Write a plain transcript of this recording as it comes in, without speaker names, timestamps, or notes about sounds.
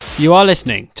You are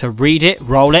listening to Read It,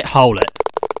 Roll It, Hole It.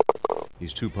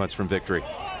 He's 2 putts from victory.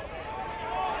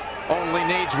 Only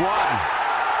needs one.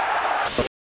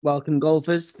 Welcome,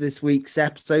 golfers, to this week's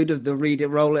episode of the Read It,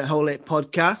 Roll It, Hole It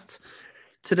podcast.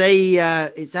 Today,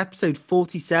 it's episode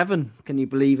 47. Can you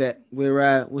believe it?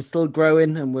 We're still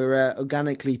growing and we're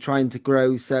organically trying to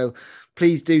grow. So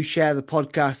please do share the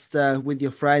podcast with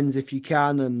your friends if you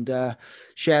can, and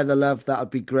share the love. That would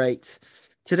be great.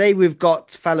 Today we've got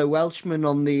fellow Welshman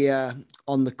on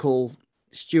the call,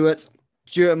 Stuart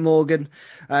Morgan.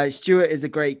 Stuart is a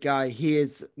great guy. He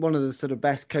is one of the sort of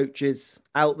best coaches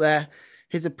out there.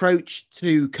 His approach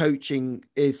to coaching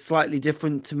is slightly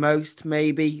different to most,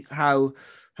 maybe how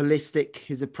holistic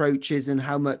his approach is and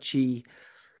how much he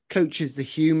coaches the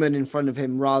human in front of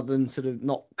him rather than sort of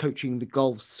not coaching the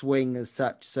golf swing as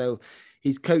such. So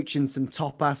he's coaching some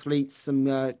top athletes,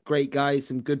 some great guys,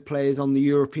 some good players on the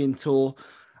European tour.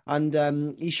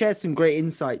 And he shares some great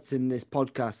insights in this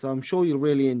podcast. So I'm sure you'll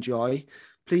really enjoy.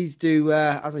 Please do,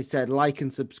 as I said, like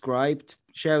and subscribe,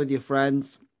 share with your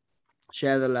friends,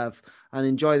 share the love, and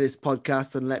enjoy this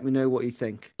podcast and let me know what you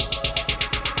think.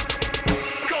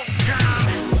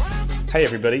 Hey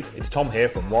everybody, it's Tom here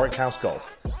from Warwick House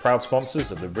Golf, proud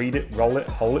sponsors of the Read It, Roll It,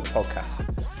 Hole It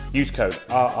podcast. Use code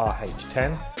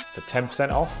RRH10 for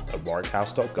 10% off at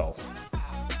warwickhouse.golf.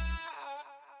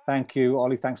 Thank you,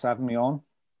 Ollie. Thanks for having me on.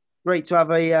 Great to have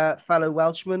a fellow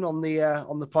Welshman on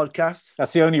the podcast.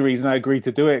 That's the only reason I agreed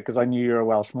to do it, because I knew you're a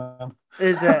Welshman.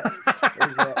 Is it?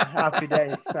 Is it? Happy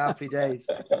days. Happy days.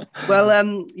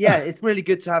 Well, yeah, it's really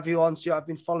good to have you on, Stuart. I've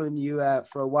been following you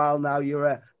for a while now. You're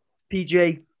a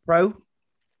PGA pro.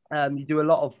 You do a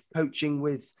lot of coaching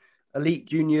with elite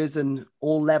juniors and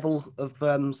all level of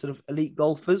sort of elite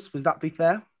golfers. Would that be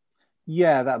fair?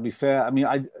 Yeah, that'd be fair. I mean,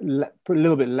 I put a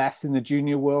little bit less in the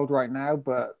junior world right now,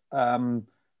 but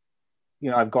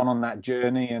I've gone on that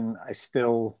journey, and I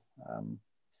still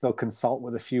consult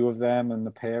with a few of them and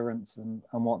the parents and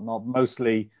whatnot.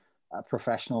 Mostly at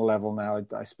professional level now.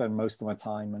 I spend most of my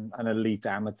time and elite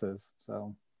amateurs.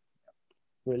 So,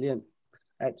 brilliant.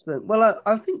 Excellent. Well,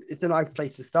 I think it's a nice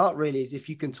place to start, really, if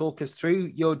you can talk us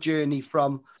through your journey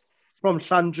from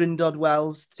Llandrindod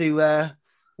Wells to,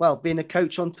 being a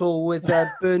coach on tour with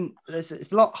Bernd.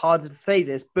 It's a lot harder to say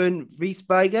this. Bernd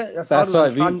Wiesberger. That's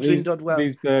right. Llandrindod Wells.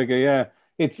 Wiesberger, yeah.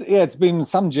 It's been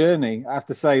some journey, I have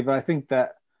to say, but I think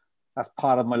that's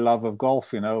part of my love of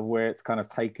golf, where it's kind of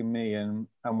taken me and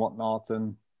whatnot.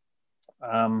 And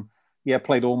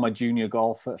played all my junior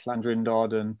golf at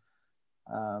Llandrindod,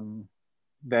 and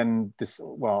then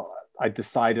I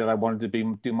decided I wanted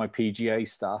to do my PGA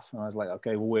stuff, and I was like,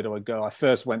 okay, well, where do I go? I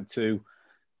first went to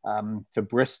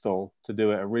Bristol to do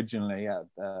it originally at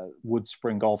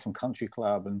Woodspring Golf and Country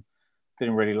Club, and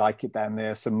didn't really like it down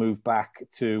there, so moved back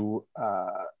to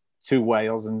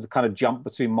Wales and kind of jumped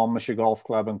between Monmouthshire Golf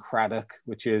Club and Craddock,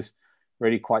 which is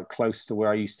really quite close to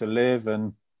where I used to live.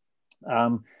 And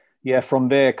from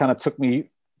there, kind of took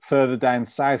me further down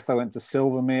south. I went to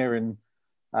Silvermere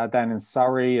down in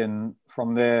Surrey, and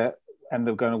from there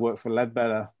ended up going to work for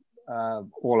Leadbetter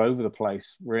all over the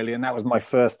place, really. And that was my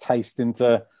first taste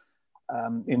into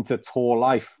tour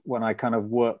life, when I kind of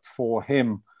worked for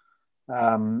him.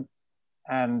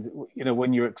 And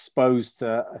when you're exposed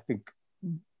to, I think,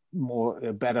 more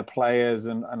better players,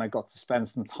 and I got to spend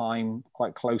some time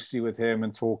quite closely with him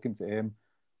and talking to him,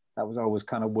 that was always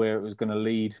kind of where it was going to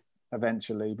lead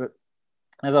eventually. But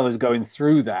as I was going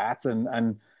through that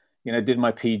and did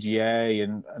my PGA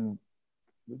and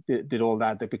did all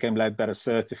that, they became Leadbetter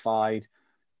certified.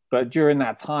 But during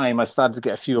that time, I started to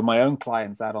get a few of my own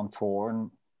clients out on tour,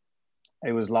 and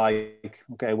it was like,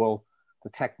 okay, well, the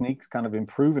technique's kind of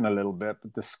improving a little bit,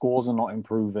 but the scores are not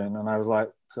improving. And I was like,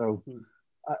 so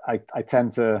I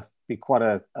tend to be quite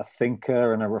a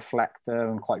thinker and a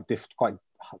reflector, and quite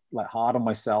hard on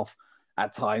myself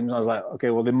at times. I was like, okay,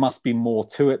 well, there must be more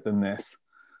to it than this.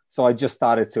 So I just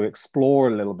started to explore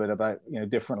a little bit about,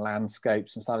 different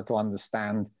landscapes, and started to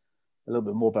understand a little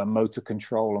bit more about motor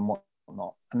control and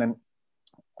whatnot. And then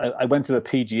I went to the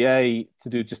PGA to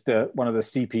do just one of the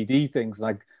CPD things.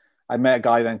 And I met a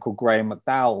guy then called Graham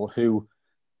McDowell, who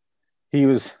he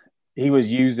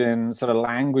was using sort of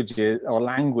language,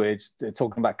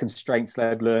 talking about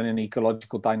constraints-led learning,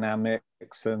 ecological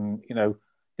dynamics, and,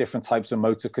 different types of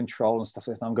motor control and stuff.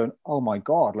 And I'm going, oh my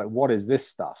God, like, what is this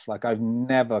stuff? Like, I've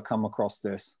never come across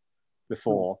this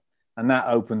before. And that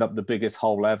opened up the biggest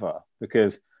hole ever,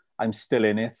 because I'm still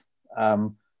in it,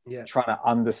 trying to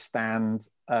understand.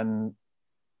 And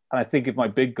I think if my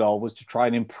big goal was to try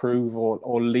and improve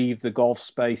or leave the golf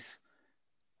space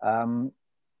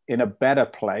in a better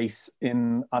place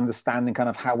in understanding kind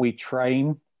of how we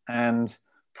train and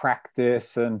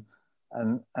practice and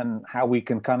how we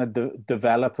can kind of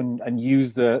develop and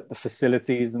use the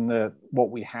facilities and what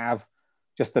we have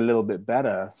just a little bit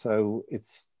better. So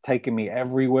it's taken me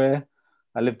everywhere.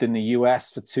 I lived in the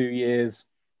US for 2 years,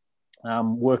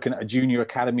 working at a junior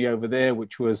academy over there,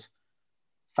 which was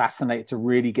fascinating to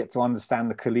really get to understand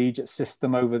the collegiate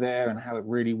system over there and how it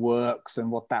really works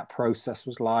and what that process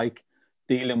was like,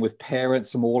 dealing with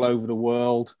parents from all over the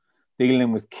world,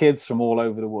 dealing with kids from all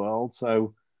over the world.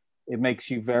 So it makes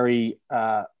you very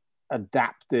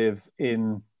adaptive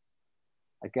in,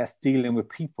 I guess, dealing with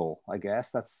people. I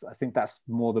think that's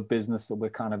more the business that we're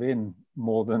kind of in,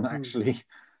 more than actually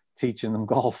teaching them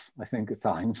golf, I think, at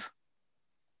times.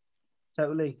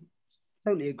 Totally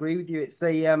agree with you. It's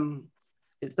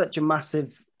such a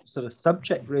massive sort of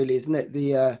subject, really, isn't it?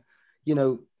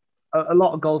 A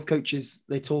lot of golf coaches,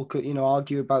 they talk,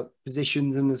 argue about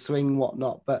positions in the swing and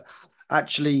whatnot, but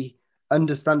actually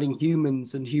understanding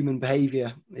humans and human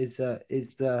behavior is a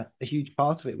huge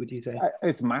part of it, would you say?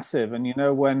 It's massive. And,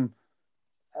 when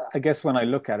I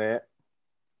look at it,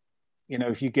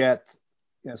 if you get,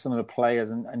 some of the players,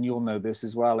 and you'll know this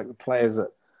as well, like the players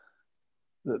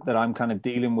that I'm kind of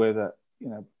dealing with at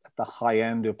the high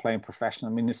end who are playing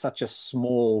professional. I mean, there's such a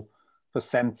small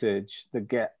percentage that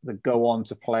go on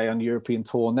to play on the European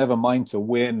tour, never mind to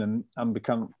win and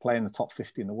become playing the top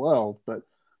 50 in the world. But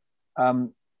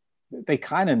they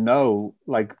kind of know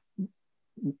like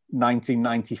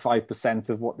 95%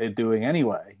 of what they're doing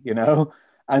anyway,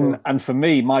 And for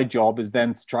me, my job is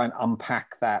then to try and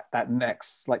unpack that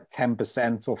next like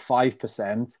 10% or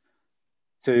 5%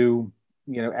 to,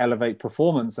 elevate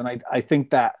performance. And I think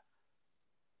that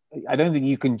I don't think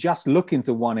you can just look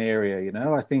into one area,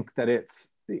 I think that it's,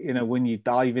 when you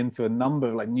dive into a number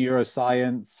of like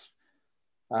neuroscience,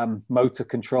 motor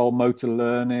control, motor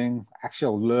learning,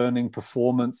 actual learning,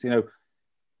 performance,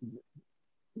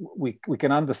 we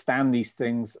can understand these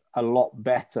things a lot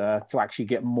better to actually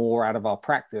get more out of our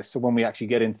practice. So when we actually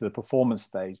get into the performance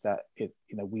stage, that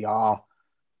we are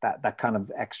that kind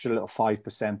of extra little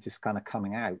 5% is kind of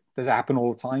coming out. Does it happen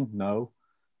all the time? No,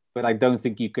 but I don't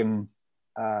think you can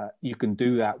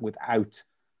do that without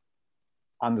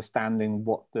understanding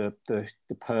what the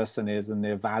person is and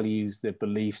their values, their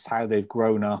beliefs, how they've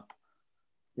grown up.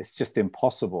 It's just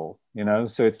impossible,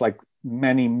 So it's like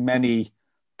many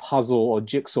puzzle or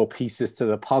jigsaw pieces to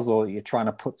the puzzle that you're trying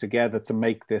to put together to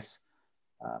make this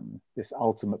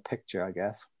ultimate picture, I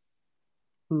guess.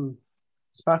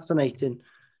 It's fascinating.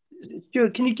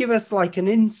 Stuart, can you give us like an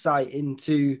insight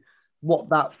into what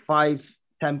that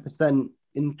 5-10%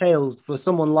 entails for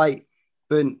someone like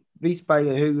Bernd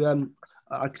Wiesberger, who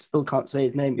I still can't say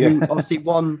his name, who obviously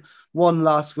won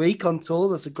last week on tour?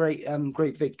 That's a great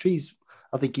victory.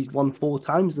 I think he's won 4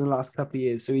 times in the last couple of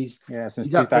years. So since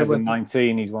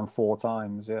 2019 he's won 4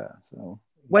 times. Yeah. So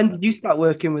when did you start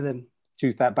working with him?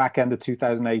 Back end of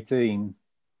 2018.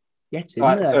 Get in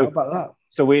there. How about that?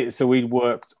 So we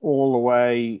worked all the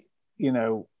way,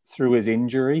 through his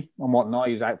injury and whatnot.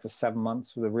 He was out for 7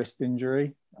 months with a wrist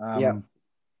injury. And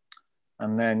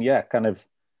then kind of,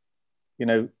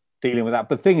 dealing with that.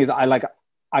 But the thing is,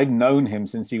 I've known him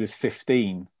since he was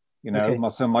 15.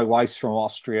 Okay. My wife's from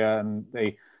Austria, and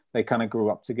they kind of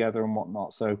grew up together and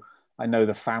whatnot. So I know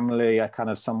the family. I kind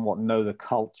of somewhat know the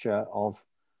culture of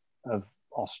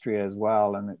Austria as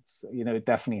well, and it's it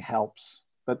definitely helps.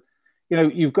 But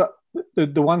you've got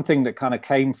the one thing that kind of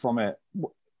came from it,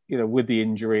 with the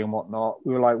injury and whatnot.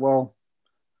 We were like, well,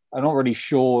 I'm not really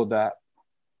sure that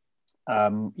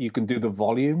you can do the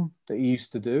volume that you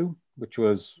used to do, which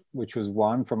was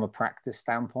one from a practice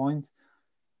standpoint.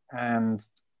 And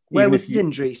where was his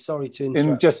injury? Sorry to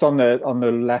interrupt. Just on the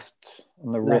left,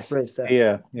 on the wrist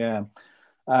here. Yeah.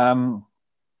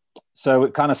 So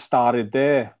it kind of started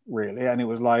there really. And it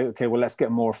was like, okay, well, let's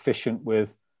get more efficient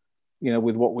with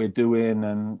what we're doing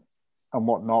and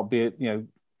whatnot, be it,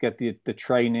 get the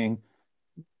training,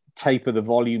 taper the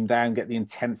volume down, get the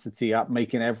intensity up,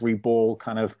 making every ball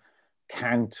kind of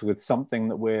count with something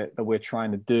that we're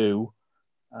trying to do.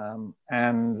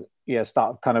 And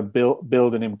start kind of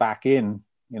building him back in,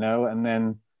 and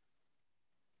then,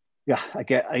 I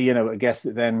guess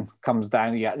it then comes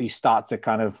down, you start to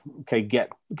kind of, okay,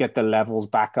 get the levels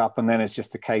back up. And then it's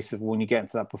just a case of when you get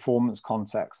into that performance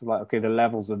context, like, okay, the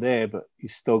levels are there, but you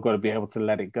still got to be able to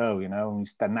let it go, and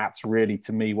that's really,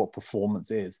 to me, what performance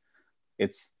is.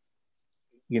 It's,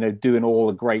 doing all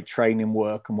the great training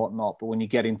work and whatnot. But when you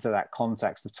get into that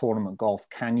context of tournament golf,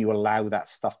 can you allow that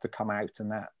stuff to come out?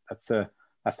 And that's a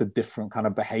different kind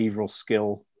of behavioral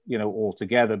skill,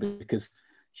 altogether, because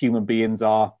human beings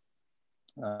are,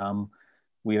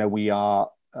 we are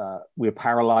we're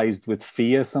paralyzed with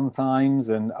fear sometimes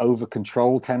and over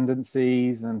control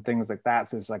tendencies and things like that.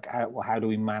 So it's like, how do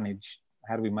we manage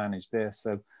this?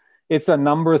 So it's a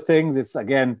number of things. It's,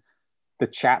 again, the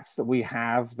chats that we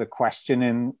have, the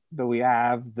questioning that we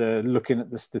have, the looking at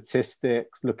the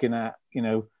statistics, looking at,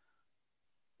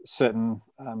 certain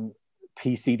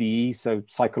PCDE, so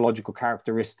psychological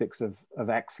characteristics of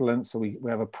excellence. So we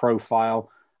have a profile,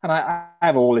 and I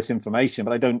have all this information,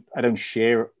 but I don't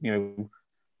share, a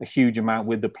huge amount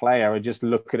with the player. I just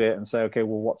look at it and say, okay,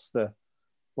 well, what's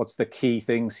the key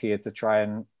things here to try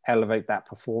and elevate that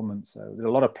performance? So there's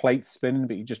a lot of plate spinning,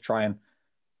 but you just try and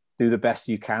do the best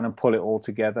you can and pull it all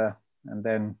together. And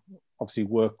then obviously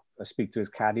speak to his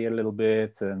caddy a little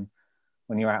bit, and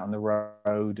when you're out on the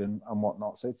road and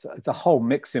whatnot. So it's a whole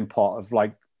mixing pot of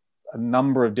like a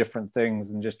number of different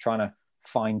things, and just trying to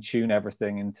fine tune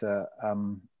everything into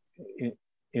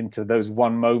those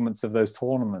one moments of those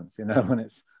tournaments, and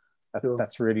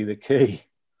that's really the key.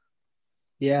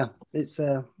 Yeah, it's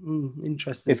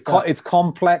interesting. It's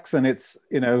complex, and it's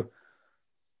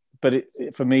but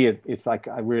for me it's like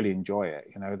I really enjoy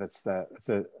it.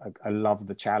 I love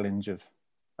the challenge of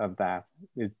that.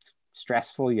 It's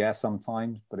stressful, yeah,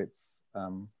 sometimes, but it's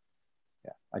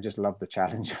I just love the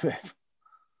challenge of it.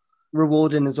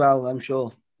 Rewarding as well, I'm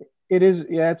sure. It is,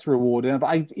 yeah, it's rewarding. But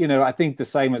I think the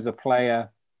same as a player.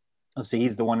 Obviously,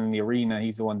 he's the one in the arena,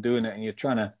 he's the one doing it, and you're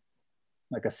trying to,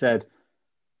 like I said,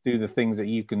 do the things that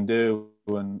you can do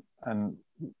and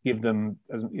give them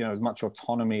as much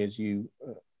autonomy as you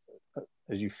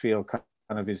feel kind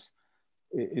of is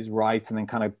right, and then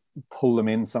kind of pull them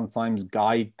in, sometimes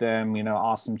guide them,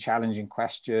 ask some challenging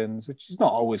questions, which is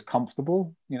not always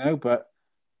comfortable, but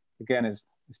again, it's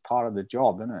part of the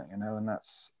job, isn't it? And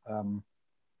that's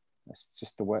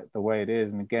just the way it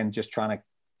is. And again, just trying to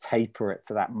taper it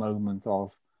to that moment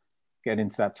of get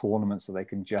into that tournament so they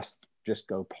can just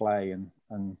go play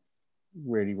and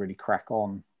really, really crack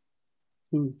on.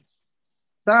 So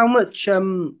how much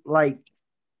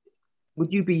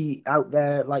would you be out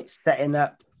there like setting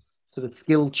up sort of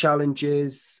skill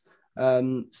challenges,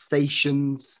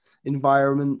 stations,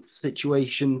 environments,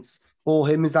 situations for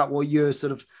him? Is that what you're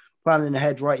sort of planning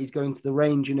ahead? Right, he's going to the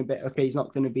range in a bit. Okay, he's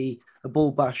not going to be a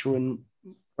bull basher and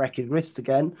wreck his wrist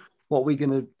again. What are we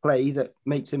going to play that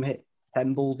makes him hit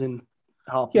 10 balls in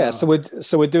half an hour?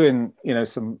 So we're doing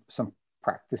some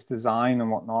practice design and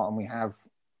whatnot, and we have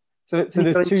so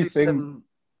there's two things.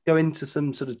 Go into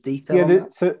some sort of detail. Yeah,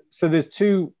 so there's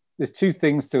two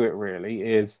things to it really.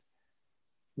 Is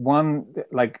one,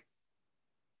 like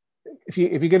if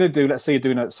you're going to do, let's say you're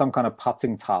doing some kind of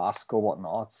putting task or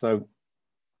whatnot. So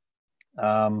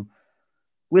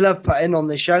we love putting on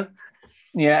this show.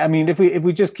 Yeah, I mean, if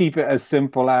we just keep it as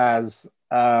simple as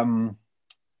I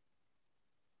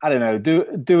don't know,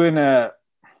 doing a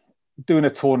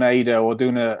tornado or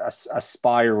doing a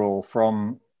spiral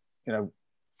from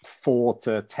 4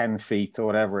 to 10 feet or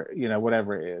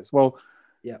whatever it is. Well,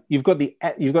 yeah, you've got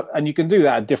and you can do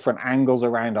that at different angles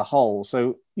around a hole.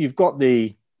 So you've got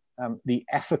the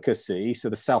efficacy, so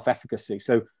the self-efficacy.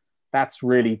 So that's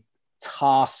really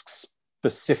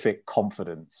task-specific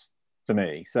confidence to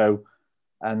me. So,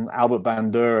 and Albert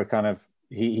Bandura kind of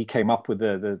he came up with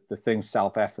the thing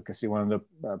self-efficacy, one of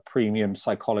the premium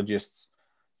psychologists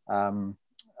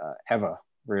ever,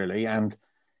 really, and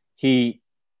he.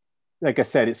 Like I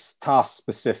said, it's task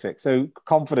specific. So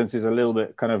confidence is a little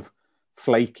bit kind of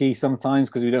flaky sometimes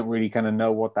because we don't really kind of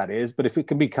know what that is. But if it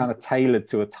can be kind of tailored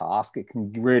to a task, it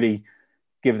can really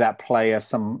give that player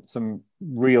some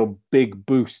real big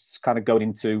boosts kind of going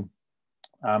into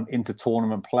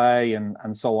tournament play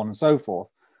and so on and so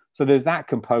forth. So there's that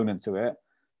component to it.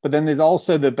 But then there's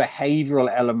also the behavioral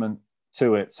element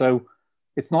to it. So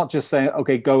it's not just saying,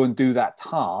 okay, go and do that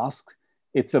task.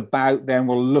 It's about then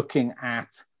we're looking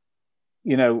at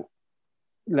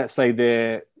let's say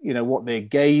what their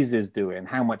gaze is doing,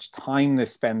 how much time they're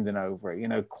spending over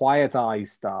it, quiet eye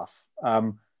stuff,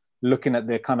 looking at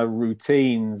their kind of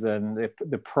routines and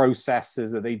the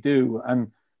processes that they do.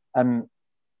 And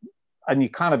you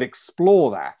kind of explore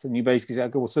that, and you basically say,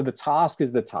 okay, well, so the task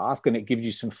is the task, and it gives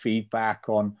you some feedback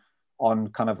on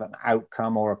kind of an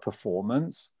outcome or a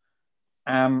performance.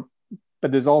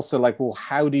 But there's also like, well,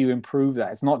 how do you improve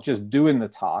that? It's not just doing the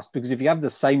task, because if you have the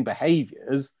same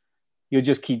behaviors, you'll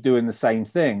just keep doing the same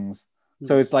things.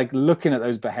 So it's like looking at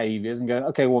those behaviors and going,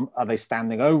 okay, well, are they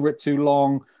standing over it too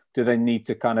long? Do they need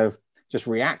to kind of just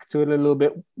react to it a little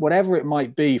bit? Whatever it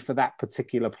might be for that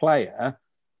particular player,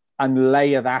 and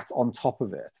layer that on top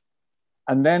of it.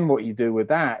 And then what you do with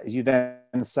that is you then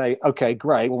say, okay,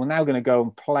 great. Well, we're now going to go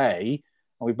and play,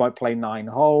 and we might play 9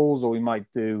 holes, or we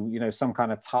might do, some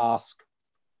kind of task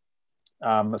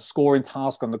a scoring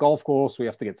task on the golf course. We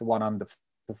have to get to 1 under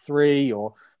for 3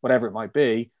 or whatever it might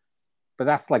be. But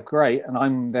that's like great. And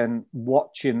I'm then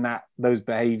watching those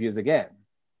behaviors again,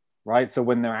 right? So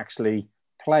when they're actually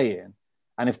playing,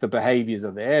 and if the behaviors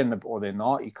are there or they're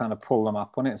not, you kind of pull them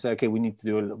up on it and say, okay, we need to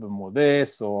do a little bit more of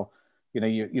this, or,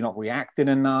 you're not reacting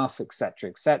enough, et cetera,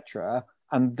 et cetera.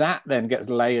 And that then gets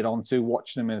layered onto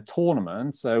watching them in a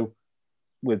tournament. So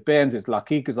with Burns, it's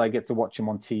lucky because I get to watch him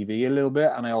on TV a little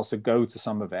bit, and I also go to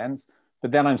some events.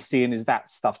 But then I'm seeing, is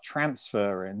that stuff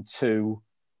transferring to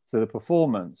the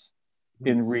performance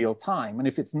in real time? And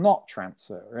if it's not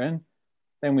transferring,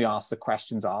 then we ask the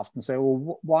questions after and say,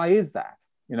 well, why is that?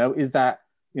 Is that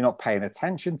you're not paying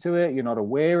attention to it? You're not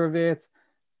aware of it?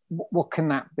 What can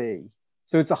that be?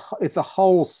 So it's a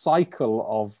whole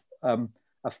cycle of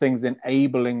things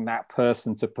enabling that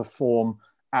person to perform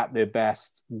at their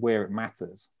best where it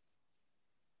matters.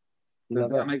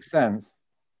 Does that make sense?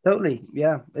 Totally.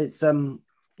 Yeah. It's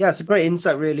it's a great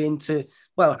insight really into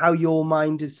how your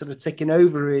mind is sort of ticking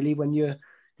over really when you're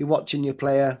watching your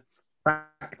player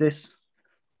practice,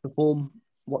 perform,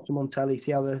 watch them on telly,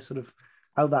 see how they're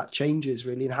how that changes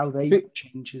really and how they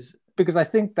changes. Because I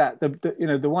think that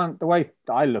the way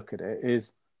I look at it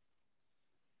is,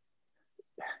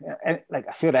 like,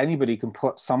 I feel that anybody can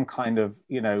put some kind of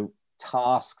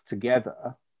task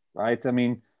together, right? I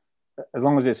mean, as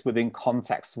long as it's within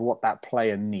context of what that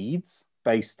player needs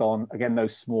based on, again,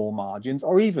 those small margins,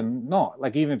 or even not,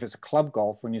 like even if it's a club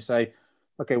golf, when you say,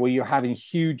 okay, well, you're having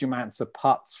huge amounts of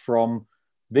putts from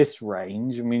this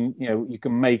range. I mean, you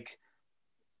can make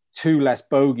 2 less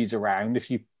bogeys around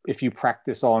if you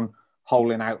practice on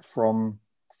holing out from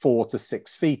 4 to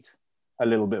 6 feet a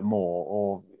little bit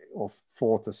more, or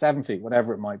 4 to 7 feet,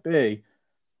 whatever it might be.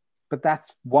 But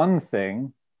that's one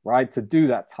thing, right, to do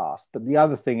that task. But the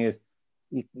other thing is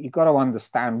you got to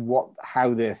understand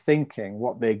how they're thinking,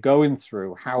 what they're going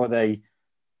through, how are they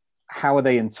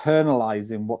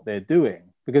internalizing what they're doing?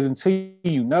 Because until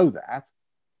you know that,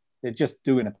 they're just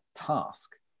doing a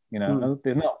task.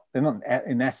 They're not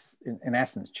in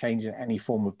essence changing any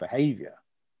form of behavior.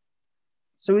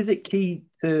 So is it key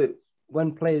to,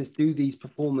 when players do these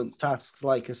performance tasks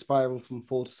like a spiral from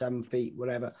 4 to 7 feet,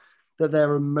 whatever, that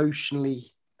they're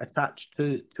emotionally attached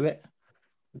to it?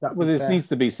 Well, there needs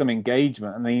to be some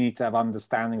engagement, and they need to have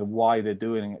understanding of why they're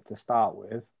doing it to start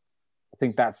with. I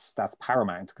think that's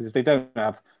paramount, because if they don't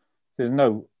have, if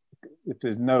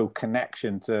there's no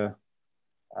connection to,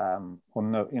 or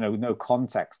no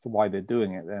context to why they're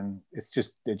doing it, then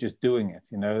they're just doing it.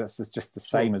 That's just the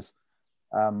same as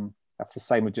that's the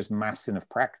same with just massing of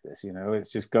practice.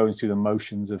 It's just going through the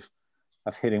motions of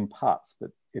hitting putts. But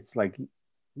it's like,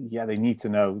 yeah, they need to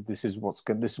know this is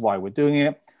why we're doing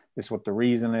it. This is what the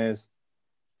reason is.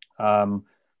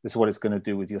 This is what it's going to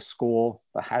do with your score.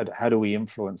 But how do we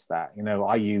influence that?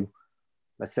 Are you,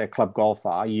 let's say, a club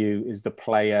golfer? Is the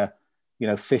player,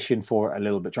 fishing for it a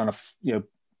little bit, trying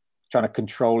to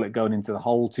control it going into the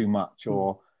hole too much,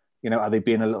 or are they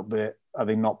being a little bit? Are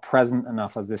they not present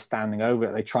enough as they're standing over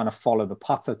it? Are they trying to follow the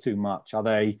putter too much? Are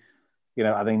they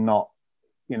not,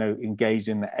 engaged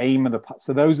in the aim of the putt?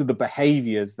 So those are the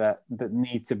behaviors that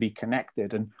need to be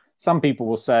connected. And some people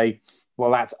will say,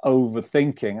 well, that's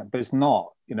overthinking, but it's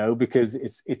not, because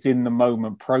it's in the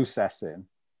moment processing.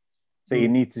 So you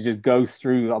need to just go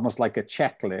through almost like a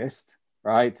checklist,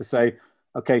 right? To say,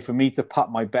 okay, for me to putt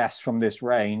my best from this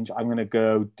range, I'm going to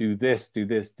go do this, do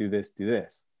this, do this, do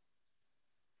this.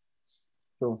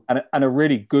 Cool. And a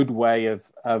really good way of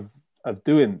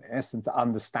doing this, and to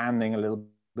understanding a little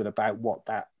bit about what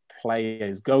that player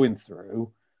is going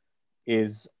through,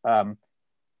 is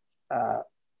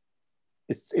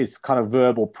it's kind of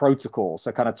verbal protocol.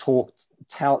 So kind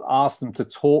of ask them to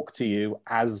talk to you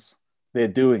as they're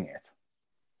doing it.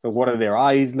 So what are their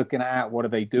eyes looking at? What are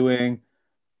they doing?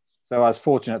 So I was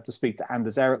fortunate to speak to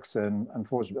Anders Ericsson,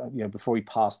 unfortunately, before he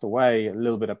passed away, a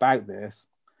little bit about this.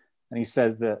 And he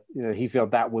says that he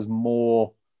felt that was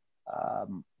more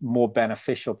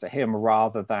beneficial to him,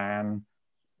 rather than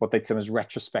what they term as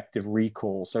retrospective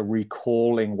recall. So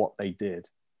recalling what they did.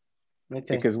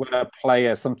 Okay. Because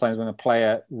sometimes when a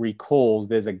player recalls,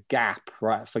 there's a gap,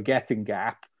 right? A forgetting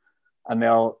gap, and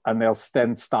they'll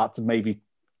then start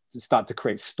to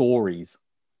create stories,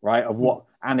 right? Of what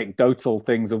anecdotal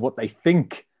things of what they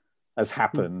think has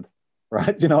happened,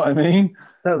 right? Do you know what I mean?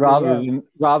 Totally,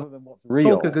 rather than what's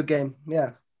real. Talk a good game,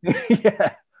 yeah.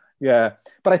 yeah.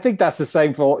 But I think that's the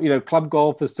same for club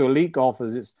golfers to elite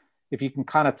golfers. It's if you can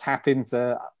kind of tap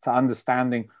into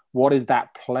understanding what is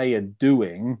that player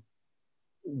doing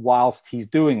whilst he's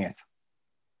doing it,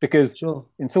 because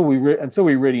until we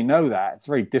really know that, it's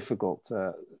very difficult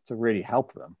to really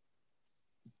help them.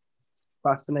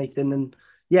 fascinating. And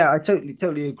yeah, I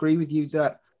totally agree with you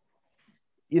that,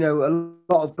 a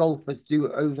lot of golfers do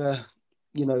overthink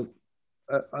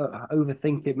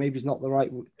it. Maybe it's not the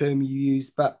right term you use,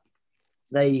 but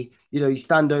they, you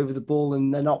stand over the ball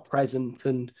and they're not present,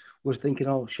 and we're thinking,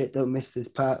 oh shit, don't miss this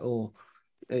putt, or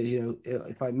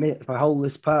if I hold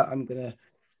this putt, I'm gonna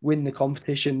win the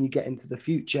competition. You get into the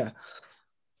future.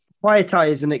 Quiet eye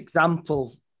is an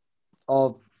example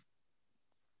of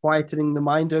quietening the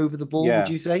mind over the ball. Would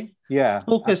you say? Yeah.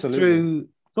 Talk us through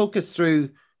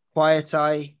quiet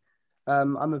eye.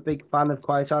 I'm a big fan of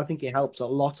quiet eye. I think it helps a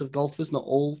lot of golfers, not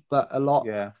all, but a lot.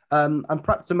 Yeah. And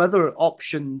perhaps some other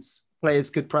options players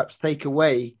could perhaps take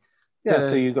away. Yeah.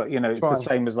 So you've got, it's the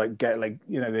same as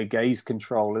the gaze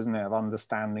control, isn't it? Of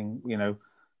understanding,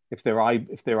 if their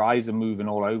eyes are moving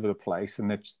all over the place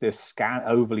and they're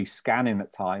overly scanning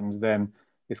at times, then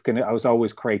I was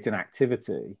always creating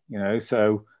activity,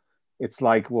 So it's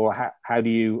like, well, how do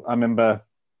you? I remember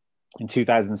in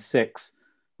 2006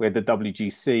 we had the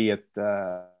WGC at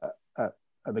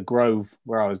the Grove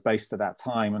where I was based at that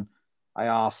time, and I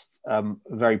asked a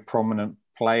very prominent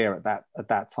player at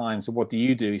that time, so what do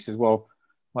you do? He says, well,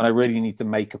 when I really need to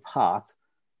make a putt,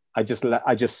 I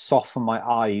just soften my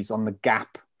eyes on the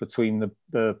gap between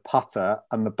the putter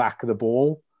and the back of the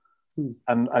ball.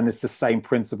 And it's the same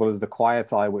principle as the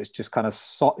quiet eye, which just kind of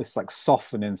it's like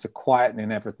softening, so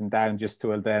quietening everything down just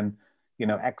to then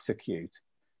execute.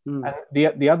 And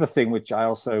the other thing which I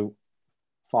also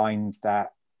find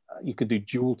that you could do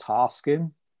dual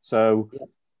tasking. So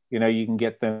you can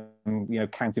get them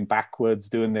counting backwards,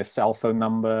 doing their cell phone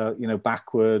number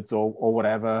backwards or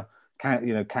whatever,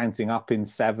 counting up in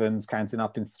sevens, counting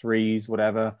up in threes,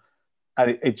 whatever.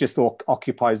 And it just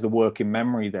occupies the working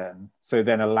memory then. So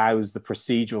then allows the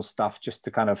procedural stuff just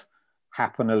to kind of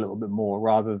happen a little bit more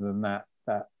rather than that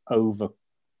over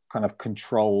kind of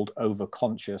controlled, over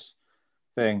conscious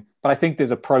thing. But I think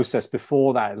there's a process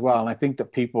before that as well. And I think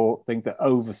that people think that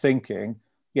overthinking,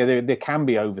 there can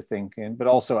be overthinking, but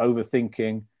also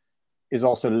overthinking is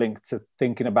also linked to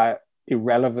thinking about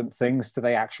irrelevant things to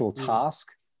the actual task.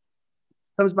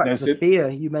 Comes back to the fear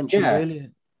you mentioned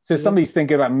earlier. So if somebody's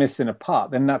thinking about missing a putt,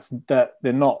 then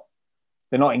they're not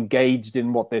engaged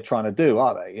in what they're trying to do,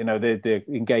 are they? They're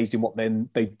engaged in what then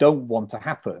they don't want to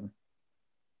happen,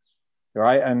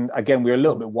 right? And again, we're a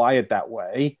little bit wired that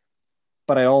way,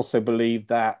 but I also believe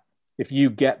that if you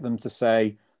get them to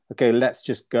say, okay, let's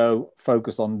just go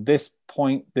focus on this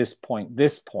point, this point,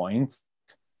 this point,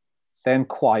 then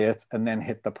quiet and then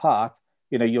hit the putt,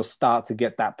 you'll start to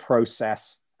get that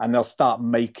process. And they'll start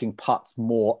making putts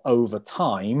more over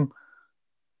time.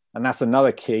 And that's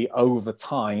another key, over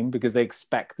time, because they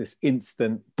expect this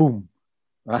instant boom,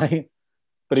 right?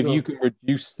 But if you can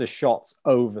reduce the shots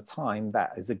over time,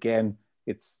 that is, again,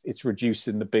 it's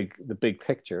reducing the big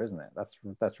picture, isn't it?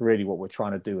 That's really what we're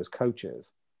trying to do as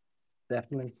coaches.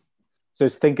 Definitely. So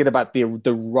it's thinking about the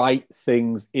right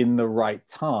things in the right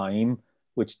time,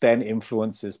 which then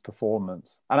influences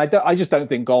performance. And I just don't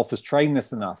think golfers train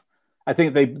this enough. I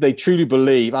think they truly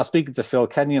believe. I was speaking to Phil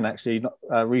Kenyon actually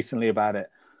recently about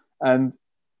it, and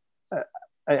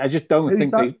I just don't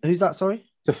think who's that? Sorry,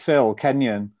 to Phil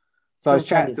Kenyon. So I was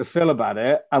chatting to Phil about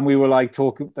it, and we were like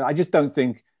talking. I just don't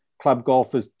think club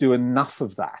golfers do enough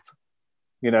of that.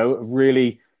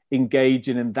 Really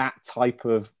engaging in that type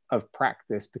of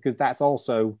practice, because that's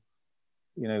also,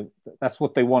 that's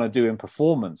what they want to do in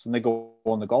performance when they go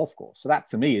on the golf course. So that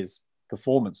to me is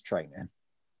performance training.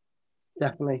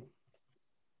 Definitely.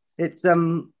 It's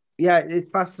it's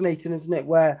fascinating, isn't it?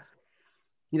 Where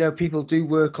people do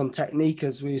work on technique,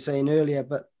 as we were saying earlier,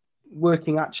 but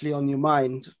working actually on your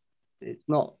mind, it's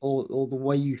not all the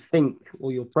way you think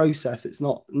or your process. It's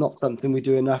not something we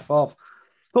do enough of.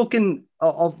 Talking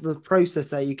of the process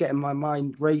there, you're getting my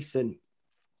mind racing.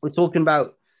 We're talking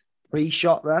about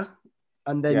pre-shot there,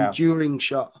 and then during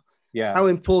shot. Yeah. How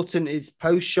important is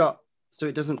post-shot so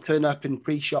it doesn't turn up in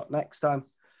pre-shot next time?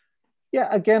 Yeah,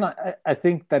 again, I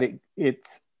think that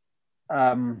it's.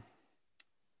 I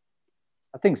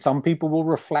think some people will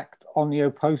reflect on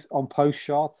post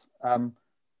shot.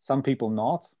 Some people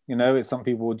not. Some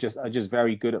people are just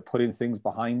very good at putting things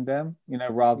behind them.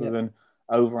 Rather than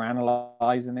over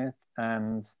analyzing it,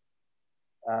 and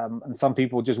some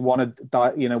people just want to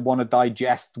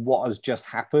digest what has just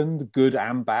happened, good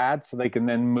and bad, so they can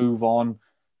then move on.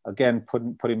 Again,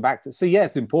 putting back to. So yeah,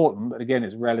 it's important, but again,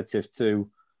 it's relative to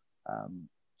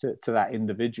that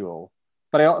individual.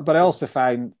 But I also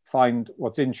find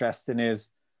what's interesting is,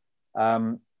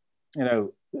 there's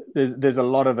a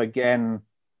lot of, again,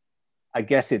 I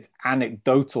guess it's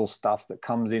anecdotal stuff that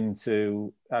comes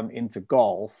into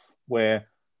golf, where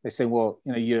they say, well,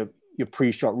 your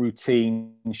pre-shot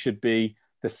routine should be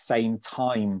the same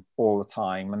time all the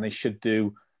time, and they should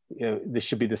do, there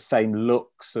should be the same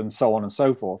looks and so on and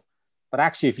so forth. But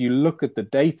actually, if you look at the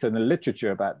data and the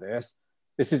literature about this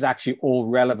is actually all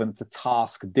relevant to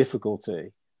task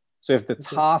difficulty. So if the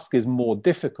task is more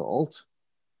difficult,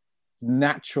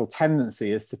 natural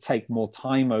tendency is to take more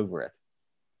time over it,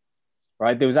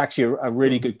 right? There was actually a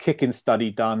really good kicking study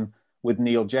done with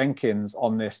Neil Jenkins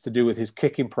on this to do with his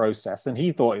kicking process. And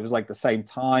he thought it was like the same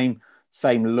time,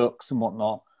 same looks and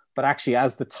whatnot. But actually,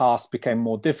 as the task became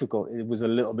more difficult, it was a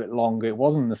little bit longer. It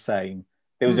wasn't the same.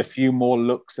 There was a few more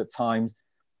looks at times.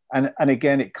 And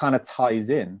again, it kind of ties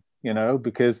in,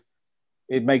 because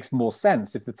it makes more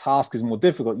sense. If the task is more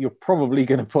difficult, you're probably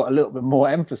going to put a little bit more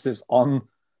emphasis on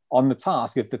the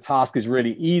task. If the task is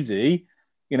really easy,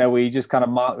 where you just kind of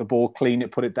mark the ball, clean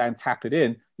it, put it down, tap it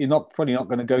in, you're probably not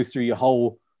going to go through your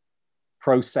whole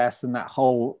process and that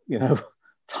whole,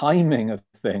 timing of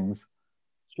things.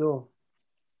 Sure.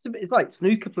 It's like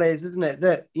snooker players, isn't it?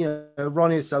 That,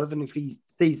 Ronnie O'Sullivan, if he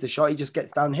sees the shot, he just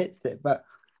gets down and hits it. But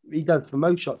he does for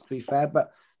most shots, to be fair.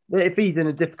 But if he's in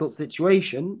a difficult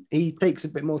situation, he takes a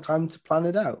bit more time to plan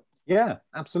it out. Yeah,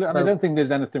 absolutely. And I don't think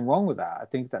there's anything wrong with that. I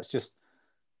think that's just,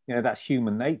 that's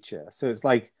human nature. So it's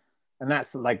like, and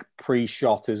that's like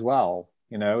pre-shot as well.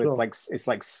 Sure. It's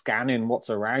like scanning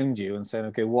what's around you and saying,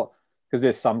 okay, because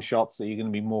there's some shots that you're going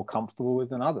to be more comfortable with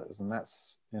than others. And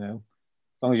that's, as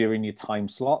long as you're in your time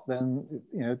slot, then,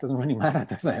 it doesn't really matter,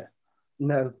 does it?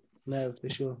 No, for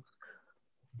sure.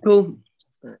 Cool.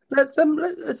 Let's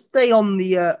stay on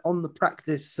the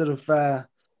practice sort of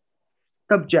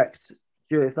subject,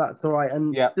 Drew, if that's all right.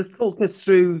 And just talk us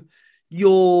through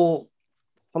your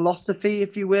philosophy,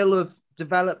 if you will, of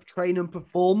develop, train, and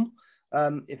perform.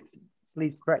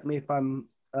 Please correct me if I'm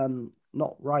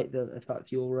not right, if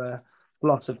that's your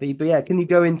philosophy. But yeah, can you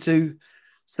go into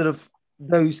sort of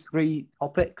those three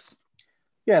topics?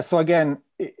 Yeah. So again,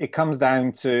 it comes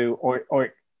down to, or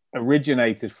it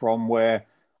originated from where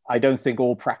I don't think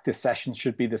all practice sessions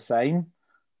should be the same.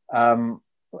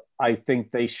 I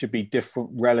think they should be different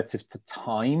relative to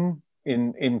time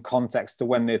in context to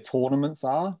when their tournaments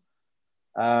are.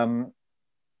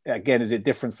 Again, is it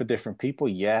different for different people?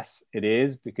 Yes, it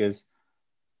is, because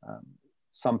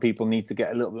some people need to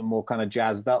get a little bit more kind of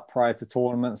jazzed up prior to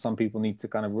tournament. Some people need to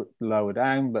kind of lower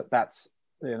down, but that's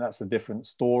a different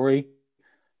story.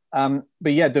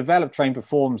 But yeah, develop, train,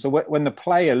 perform. So when the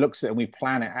player looks at it and we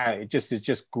plan it out, it is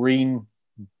just green,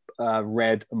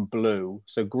 red, and blue.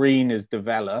 So green is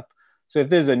develop. So if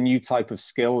there's a new type of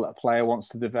skill that a player wants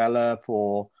to develop,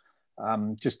 or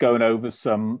just going over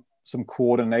some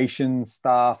coordination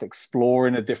stuff,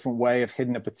 exploring a different way of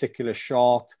hitting a particular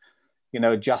shot,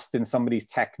 adjusting somebody's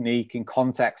technique in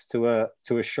context to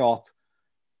a shot,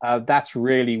 that's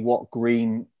really what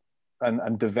green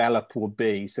and develop would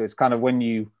be. So it's kind of when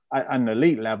you, at an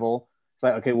elite level, it's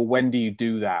like, okay, well, when do you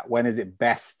do that? When is it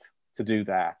best to do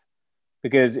that?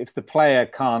 Because if the player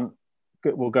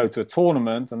will go to a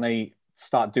tournament and they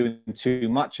start doing too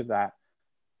much of that,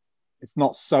 it's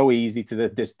not so easy to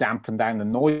just dampen down the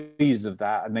noise of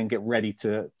that and then get ready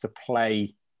to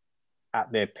play at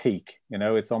their peak.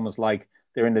 It's almost like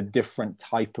they're in a different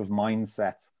type of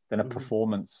mindset than a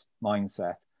performance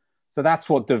mindset. So that's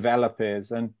what develop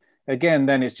is. And again,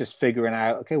 then it's just figuring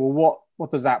out, okay, well, what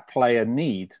does that player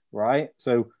need, right?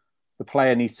 So the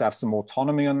player needs to have some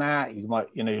autonomy on that. You might,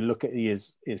 you look at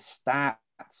his stats,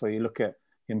 or you look at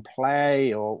him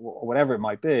play, or whatever it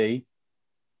might be.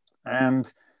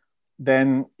 And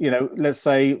then, let's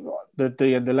say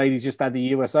the ladies just had the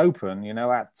US Open,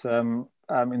 at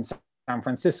in San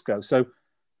Francisco. So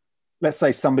let's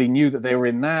say somebody knew that they were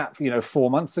in that,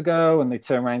 4 months ago, and they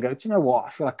turn around and go, do you know what? I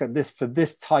feel like for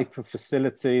this type of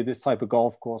facility, this type of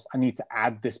golf course, I need to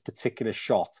add this particular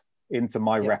shot into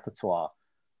my repertoire.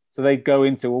 So they go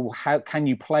into, well, how can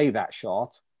you play that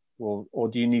shot? Or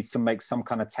do you need to make some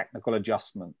kind of technical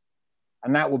adjustment?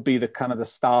 And that would be the kind of the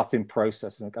starting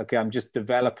process. Okay, I'm just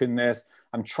developing this.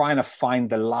 I'm trying to find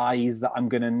the lies that I'm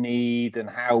going to need and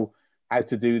how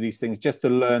to do these things, just to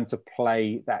learn to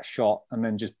play that shot and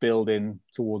then just build in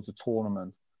towards a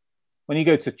tournament. When you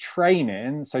go to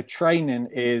training, so training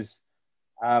is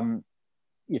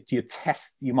you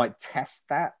might test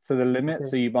that to the limit. Okay.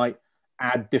 So you might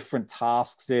add different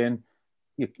tasks in.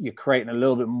 You're creating a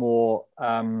little bit more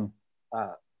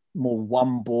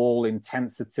one ball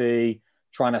intensity,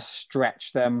 trying to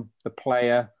stretch the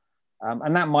player,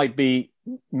 and that might be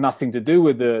nothing to do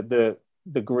with the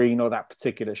green or that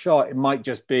particular shot. It might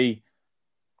just be,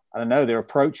 I don't know, their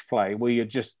approach play where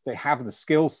they have the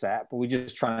skill set, but we're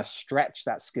just trying to stretch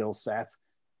that skill set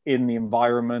in the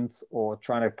environment or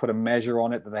trying to put a measure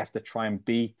on it that they have to try and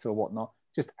beat or whatnot.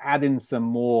 Just add in some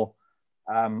more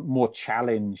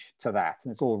challenge to that.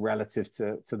 And it's all relative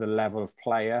to the level of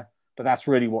player. But that's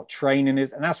really what training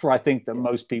is. And that's where I think that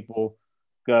most people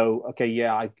go, okay,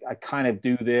 yeah, I kind of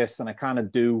do this, and I kind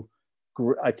of do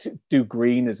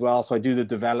green as well. So I do the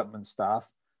development stuff.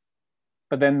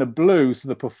 But then the blue, so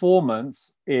the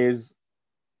performance is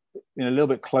a little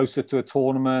bit closer to a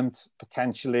tournament,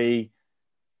 potentially,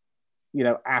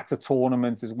 at a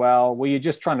tournament as well, where you're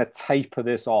just trying to taper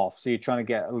this off. So you're trying to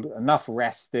get enough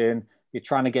rest in. You're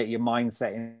trying to get your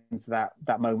mindset into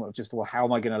that moment of just, well, how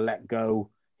am I going to let go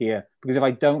here? Because if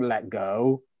I don't let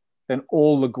go, then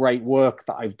all the great work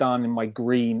that I've done in my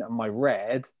green and my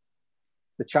red,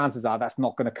 the chances are that's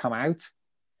not going to come out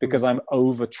because I'm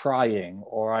over trying,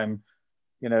 or I'm,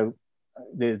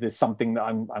 there's something that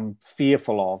I'm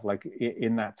fearful of, like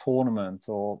in that tournament,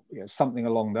 or something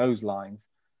along those lines.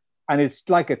 And it's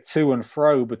like a to and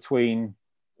fro between,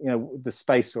 the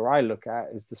space where I look at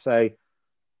is to say,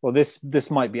 well,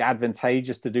 this might be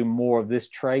advantageous to do more of this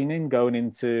training going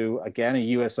into, again, a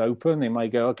US Open. They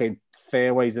might go, okay,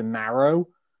 fairways are narrow.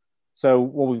 So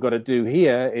what we've got to do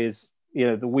here is,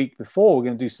 the week before, we're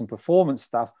going to do some performance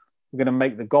stuff. We're going to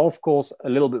make the golf course a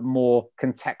little bit more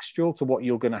contextual to what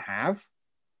you're going to have.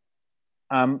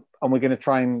 And we're going to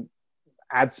try and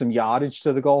add some yardage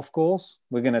to the golf course.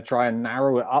 We're going to try and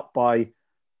narrow it up by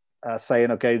saying,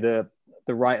 okay, the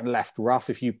right and left rough,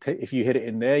 if you hit it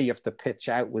in there, you have to pitch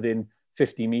out within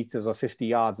 50 meters or 50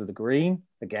 yards of the green.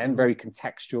 Again, very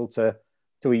contextual to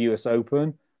a US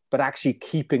Open, but actually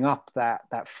keeping up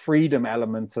that freedom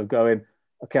element of going,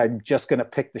 okay, I'm just going to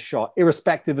pick the shot,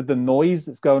 irrespective of the noise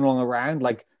that's going on around.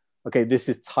 Like, okay, this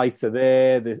is tighter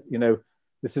there. This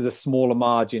is a smaller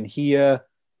margin here.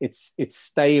 It's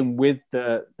staying with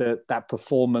that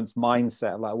performance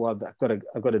mindset. Like, well,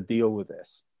 I've got to deal with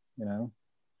this.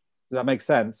 Does that make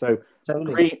sense? So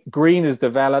totally. Green is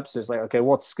developed. So it's like, okay,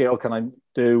 what skill can I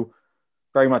do?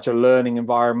 Very much a learning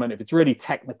environment. If it's really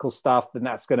technical stuff, then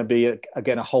that's going to be,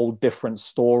 again, a whole different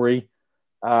story.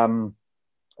 And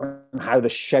how the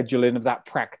scheduling of that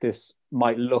practice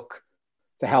might look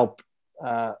to help,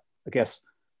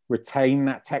 retain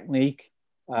that technique.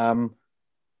 Then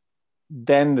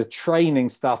the training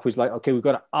stuff was like, okay, we've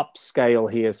got to upscale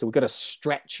here. So we've got to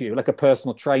stretch you like a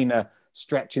personal trainer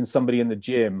stretching somebody in the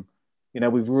gym.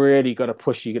 We've really got to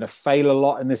push you. You're going to fail a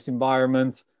lot in this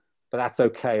environment, but that's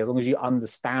okay. As long as you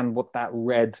understand what that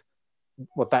red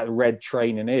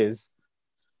training is.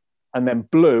 And then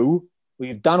blue,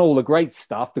 we've done all the great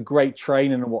stuff, the great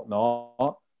training and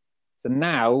whatnot. So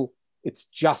now it's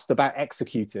just about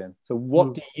executing. So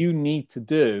what do you need to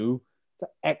do to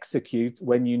execute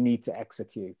when you need to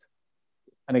execute?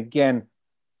 And again,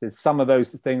 there's some of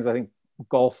those things I think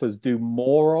golfers do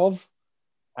more of,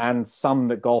 and some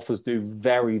that golfers do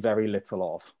very, very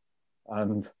little of.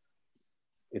 And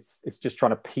it's just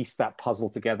trying to piece that puzzle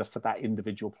together for that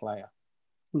individual player.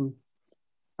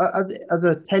 As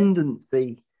a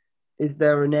tendency, is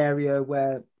there an area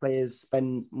where players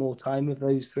spend more time with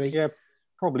those three? Yeah,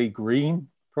 probably green,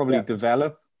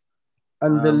 develop.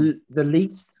 And the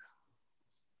least?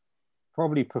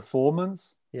 Probably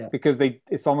performance. Yeah. Because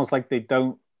it's almost like they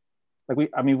don't,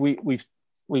 we've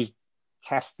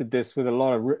tested this with a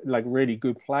lot of really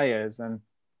good players, and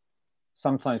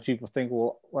sometimes people think,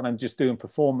 well, when I'm just doing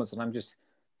performance and I'm just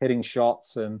hitting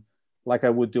shots and like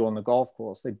I would do on the golf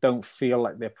course, they don't feel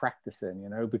like they're practicing,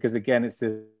 because again, it's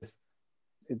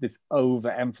this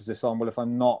overemphasis on, well, if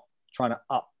I'm not trying to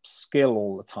upskill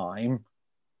all the time,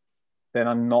 then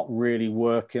I'm not really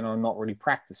working, or I'm not really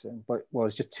practicing. But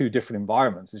it's just two different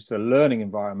environments. It's just a learning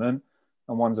environment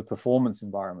and one's a performance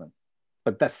environment.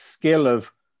 But that skill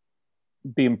of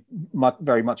being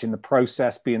very much in the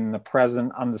process, being in the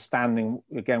present, understanding,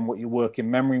 again, what your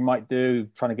working memory might do,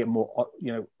 trying to get more,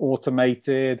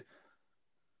 automated,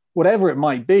 whatever it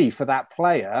might be for that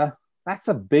player, that's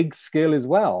a big skill as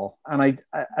well. And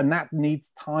and that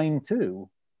needs time too.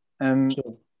 And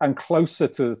closer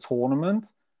to the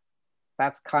tournament,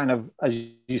 that's kind of, as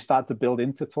you start to build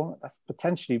into tournament, that's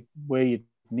potentially where you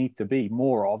need to be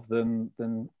more of than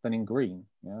in green,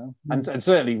 and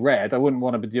certainly red. I wouldn't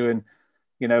want to be doing,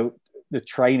 the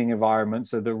training environment,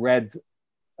 so the red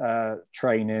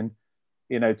training,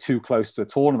 too close to a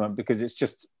tournament, because it's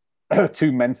just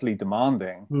too mentally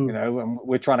demanding, and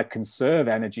we're trying to conserve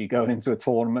energy going into a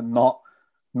tournament, not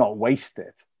waste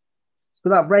it. So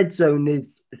that red zone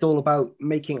it's all about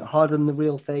making it harder than the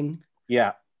real thing.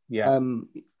 Yeah.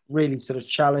 Really sort of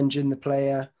challenging the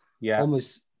player. Yeah.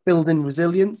 Almost building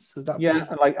resilience. Would that be?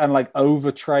 And like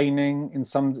overtraining in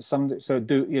some. So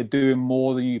you're doing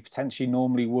more than you potentially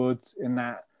normally would in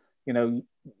that.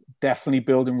 Definitely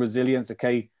building resilience.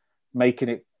 Okay, making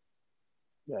it,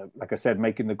 like I said,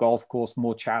 making the golf course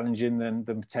more challenging than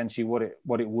potentially what it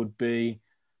would be.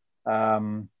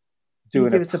 Can you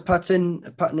give us a putting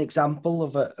example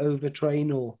of an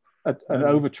overtrain or an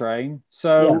overtrain?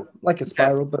 So like a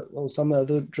spiral, or some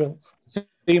other drill. So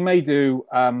you may do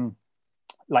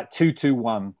like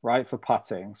 2-2-1, right, for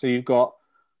putting. So you've got,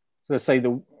 let's say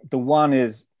the one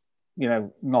is,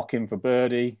 knock in for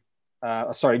birdie.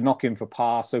 Knock in for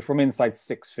par. So from inside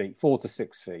 6 feet, 4 to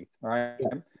 6 feet, right?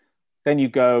 Yeah. Then you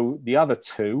go, the other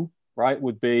two, right,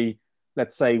 would be,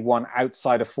 let's say, one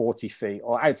outside of 40 feet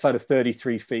or outside of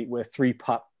 33 feet where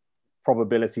 3-putt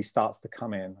probability starts to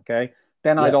come in, okay?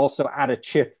 Then I'd also add a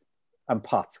chip and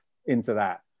putt into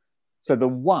that. So the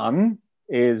one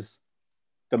is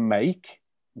the make,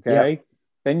 okay? Yeah.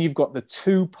 Then you've got the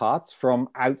 2 putts from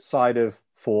outside of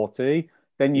 40.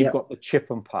 Then you've got the chip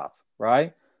and putt,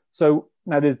 right? So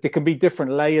now there can be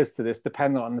different layers to this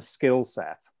depending on the skill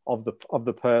set of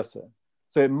the person.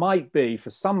 So it might be for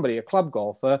somebody, a club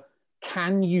golfer,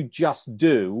 can you just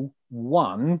do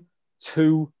 1,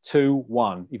 2, 2,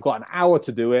 1? You've got an hour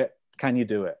to do it. Can you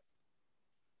do it?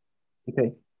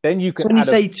 Okay. Then you can. So when you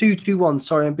say 2, 2, 1,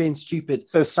 sorry, I'm being stupid.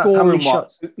 So scoring how many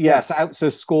shots? Yes. Yeah, so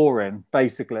scoring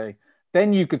basically.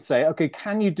 Then you could say, okay,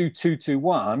 can you do 2, 2,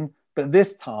 1? But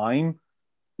this time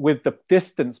with the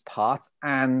distance putt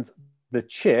and the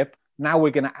chip, now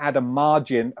we're going to add a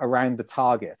margin around the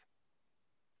target.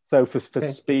 So for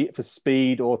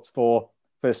speed or for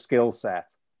skill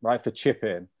set, right? For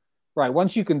chipping, right?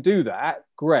 Once you can do that,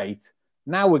 great.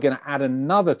 Now we're going to add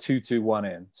another 2, 2, 1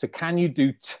 in. So can you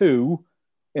do 2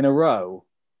 in a row?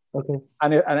 Okay.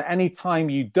 And at any time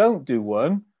you don't do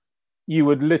one,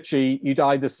 you'd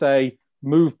either say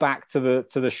move back to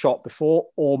the shot before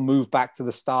or move back to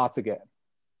the start again.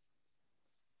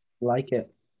 Like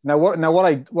it. Now what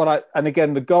I and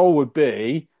again the goal would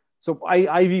be, so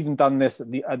I've even done this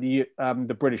at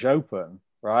the British Open,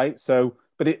 right? So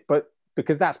but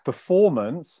because that's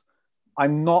performance,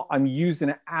 I'm using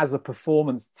it as a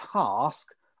performance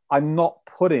task. I'm not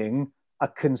putting a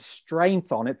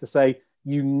constraint on it to say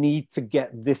you need to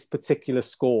get this particular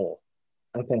score.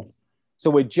 Okay. So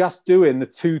we're just doing the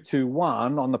 2, 2,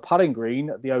 1 on the putting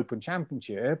green at the Open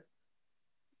Championship,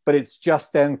 but it's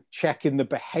just then checking the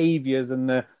behaviors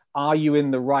and are you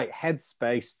in the right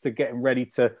headspace to getting ready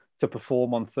to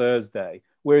perform on Thursday?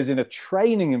 Whereas in a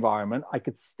training environment, I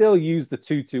could still use the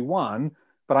 2, 2, 1,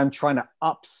 but I'm trying to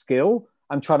upskill.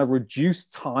 I'm trying to reduce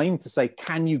time to say,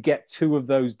 can you get 2 of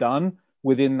those done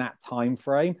within that time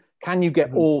frame? Can you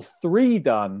get all 3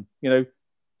 done?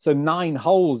 So 9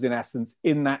 holes in essence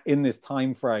in this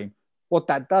time frame. What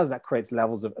that does, that creates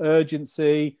levels of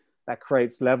urgency. That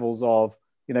creates levels of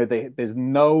there's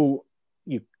no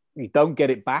you don't get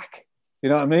it back. You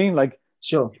know what I mean? Like,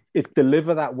 sure, it's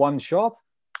deliver that one shot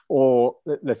or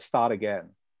let's start again,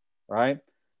 right?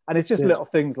 And it's just little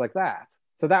things like that.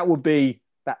 So that would be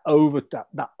that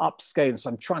upscaling. So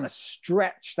I'm trying to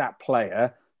stretch that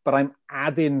player, but I'm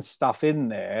adding stuff in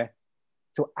there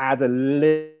to add a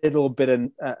little bit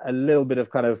of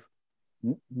kind of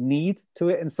need to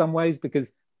it in some ways,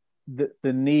 because the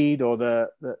need or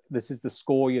this is the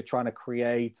score you're trying to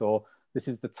create, or this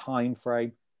is the time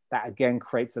frame, that again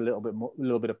creates a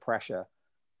little bit of pressure.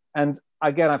 And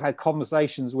again, I've had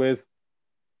conversations with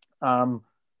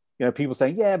people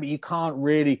saying, yeah, but you can't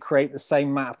really create the same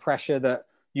amount of pressure that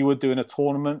you would do in a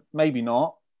tournament. Maybe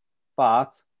not,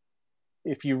 but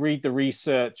if you read the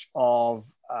research of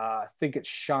I think it's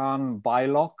Sian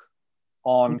Beilock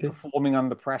on performing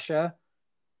under pressure,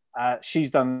 she's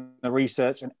done the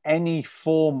research, and any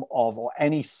form of or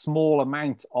any small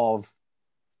amount of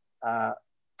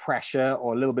pressure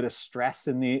or a little bit of stress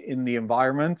in the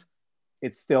environment,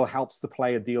 it still helps the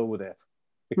player deal with it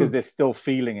because they're still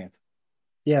feeling it.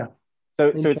 Yeah.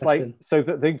 So it's like, so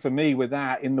the thing for me with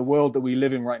that, in the world that we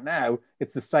live in right now,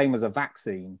 it's the same as a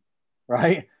vaccine,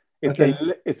 right? It's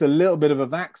a little bit of a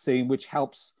vaccine which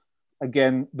helps,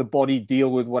 again, the body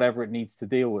deal with whatever it needs to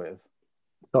deal with.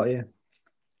 Got you.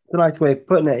 It's a nice way of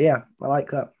putting it. Yeah, I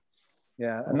like that.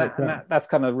 Yeah, and that's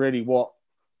kind of really what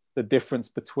the difference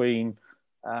between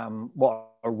what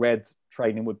a red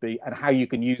training would be and how you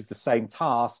can use the same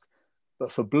task,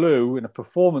 but for blue in a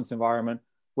performance environment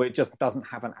where it just doesn't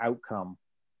have an outcome.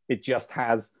 It just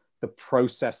has the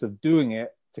process of doing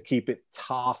it to keep it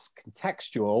task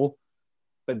contextual,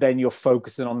 but then you're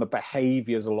focusing on the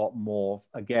behaviors a lot more.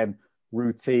 Again,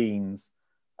 routines,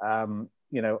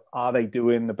 are they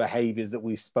doing the behaviors that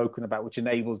we've spoken about, which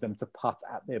enables them to putt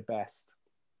at their best?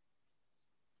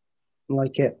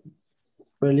 Like it.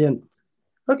 Brilliant.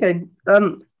 Okay.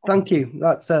 Thank you.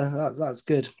 That's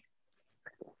good.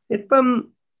 If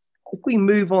we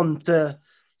move on to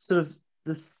sort of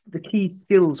the key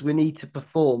skills we need to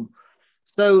perform.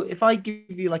 So if I give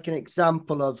you like an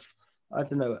example of, I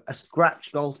don't know, a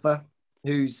scratch golfer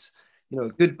who's, a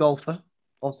good golfer,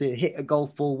 obviously hit a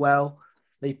golf ball well,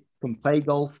 they can play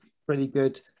golf pretty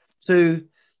good, to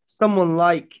someone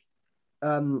like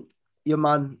your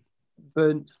man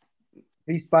Bernd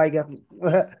Wiesberger.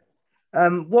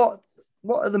 What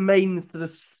are the main sort of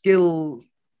skill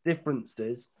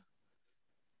differences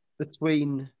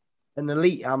between an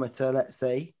elite amateur, let's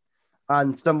say,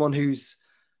 and someone who's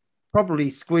probably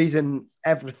squeezing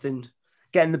everything,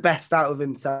 getting the best out of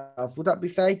himself? Would that be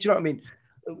fair? Do you know what I mean?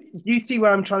 Do you see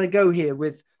where I'm trying to go here?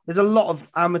 There's a lot of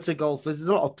amateur golfers, there's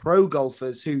a lot of pro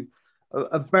golfers who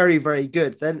are very, very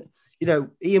good. Then,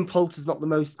 Ian Poulter's not the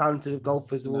most talented of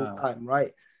golfers of all time,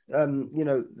 right?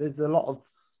 There's a lot of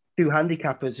two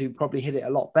handicappers who probably hit it a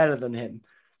lot better than him.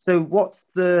 So what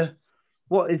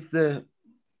is the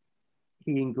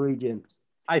key ingredients?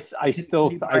 I still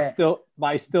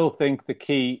think the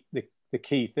key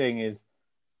thing is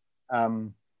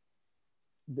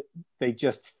they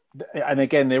just, and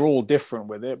again, they're all different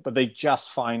with it, but they just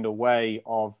find a way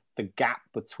of the gap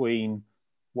between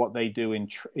what they do in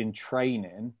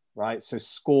training, right? So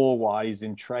score wise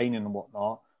in training and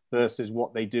whatnot versus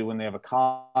what they do when they have a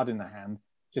card in the hand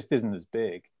just isn't as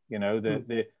big.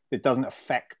 It doesn't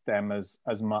affect them as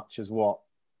much as what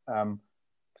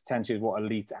potentially is what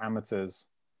elite amateurs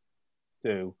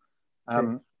do.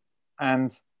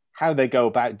 And how they go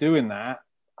about doing that,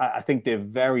 I think they're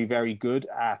very, very good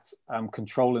at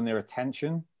controlling their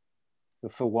attention,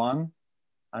 for one.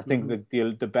 I think that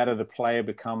the better the player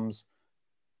becomes,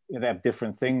 they have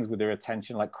different things with their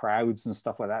attention, like crowds and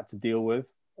stuff like that to deal with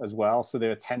as well. So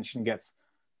their attention gets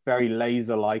very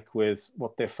laser-like with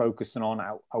what they're focusing on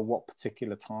at what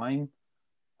particular time.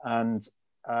 And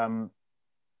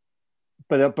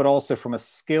but also from a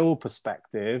skill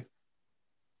perspective,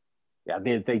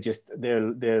 they're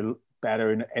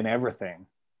better in everything,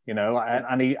 and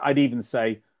I'd even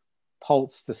say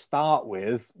Pultz to start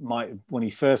with, when he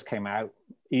first came out,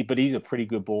 but he's a pretty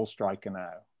good ball striker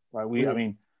now, right?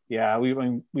 We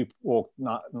walked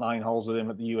 9 holes with him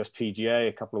at the USPGA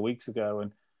a couple of weeks ago,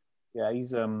 and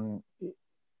he's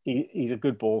a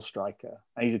good ball striker,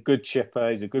 and he's a good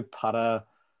chipper, he's a good putter,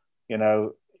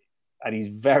 and he's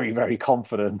very, very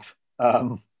confident,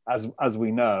 as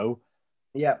we know.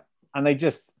 Yeah. And they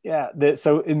just,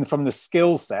 from the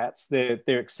skill sets, they're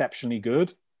exceptionally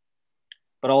good,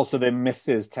 but also their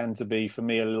misses tend to be, for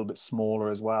me, a little bit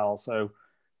smaller as well. So,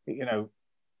 even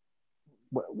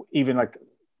like,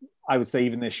 I would say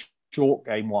even their short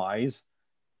game wise,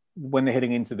 when they're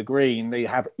hitting into the green, they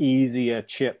have easier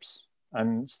chips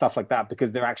and stuff like that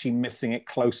because they're actually missing it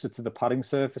closer to the putting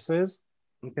surfaces.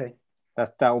 Okay.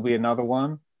 That will be another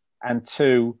one. And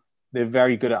 2, they're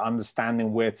very good at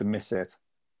understanding where to miss it.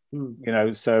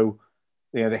 So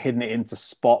they're hitting it into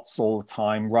spots all the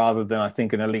time, rather than, I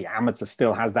think, an elite amateur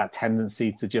still has that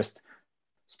tendency to just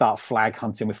start flag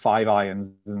hunting with 5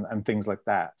 irons and things like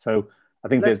that. So I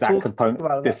think there's that component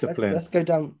of discipline. Let's go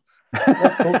down.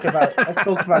 Let's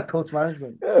talk about course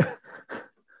management.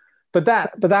 But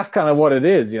that's kind of what it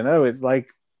is, It's like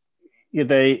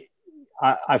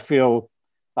I feel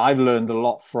I've learned a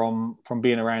lot from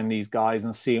being around these guys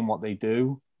and seeing what they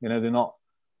do.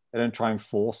 They don't try and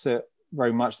force it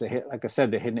very much. They hit, like I said,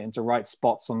 they're hitting it into right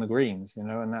spots on the greens,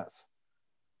 and that's,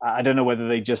 I don't know whether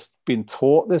they've just been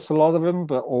taught this, a lot of them,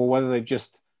 or whether they've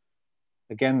just,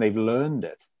 again, they've learned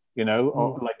it,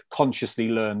 or like consciously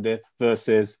learned it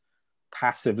versus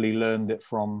passively learned it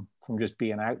from just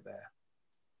being out there.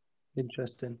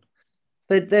 Interesting.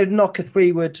 They'd knock a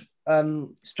 3-wood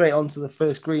straight onto the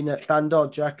first green at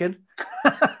Llandud, do you reckon?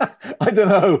 I don't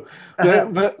know.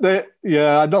 I'm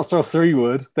not sure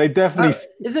 3-wood. They definitely. Is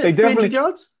it 300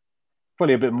 yards?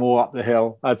 Probably a bit more up the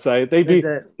hill, I'd say. They'd be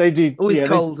always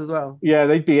cold as well. Yeah,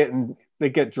 they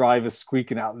get drivers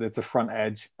squeaking out there to front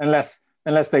edge, unless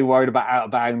they worried about out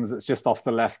of bounds that's just off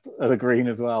the left of the green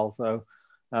as well. So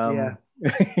yeah.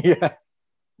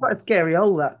 Quite a scary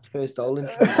hole, that first hole.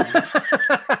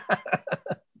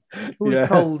 Always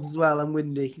cold as well and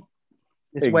windy.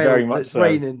 It's Wales, very much it's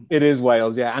raining. It is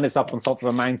Wales, and it's up on top of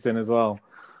a mountain as well.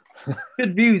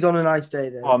 Good views on a nice day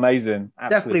there. Oh, amazing!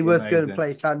 Definitely worth going to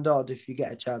play Llandud if you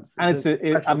get a chance. And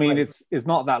it's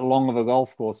not that long of a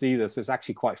golf course either, so it's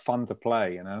actually quite fun to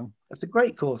play. It's a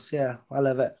great course. Yeah, I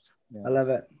love it. Yeah. I love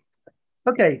it.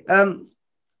 Okay,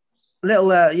 little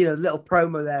little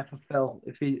promo there for Phil.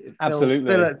 If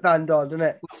Absolutely. Phil at Van Dodd, isn't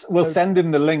it? We'll send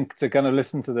him the link to kind of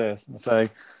listen to this and say,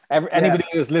 anybody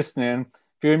who's listening,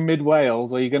 if you're in mid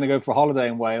Wales or you're going to go for a holiday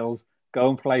in Wales, go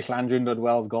and play Llandrindod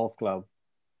Wells Golf Club.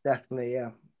 Definitely, yeah,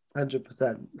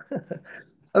 100%.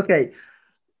 Okay,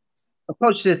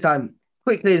 approach to the time.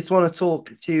 Quickly, I just want to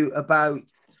talk to you about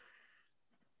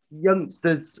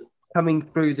youngsters coming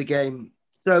through the game.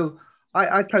 So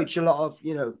I coach a lot of,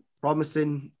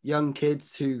 promising young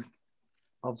kids who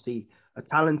obviously are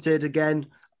talented. Again,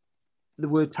 the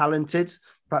word talented,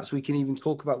 perhaps we can even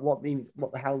talk about what the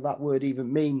hell that word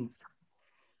even means.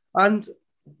 And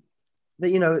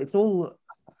it's all,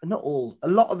 not all, a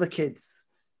lot of the kids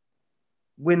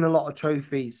win a lot of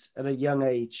trophies at a young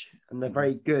age, and they're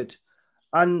very good.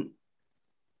 And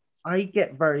I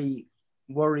get very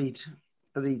worried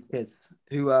for these kids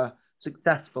who are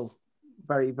successful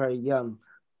very, very young.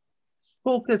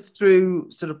 Talk us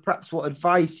through sort of perhaps what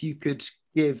advice you could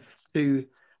give to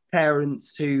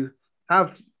parents who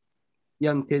have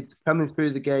young kids coming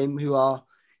through the game who are,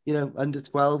 under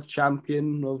 12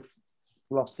 champion of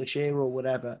Gloucestershire or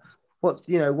whatever.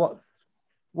 What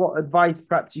advice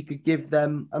perhaps you could give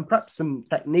them, and perhaps some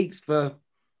techniques for,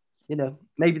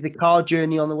 maybe the car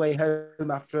journey on the way home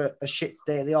after a shit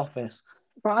day at the office.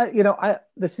 But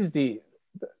this is the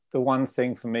one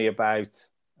thing for me about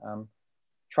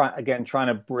trying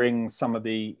to bring some of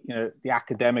the the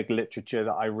academic literature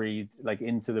that I read like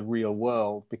into the real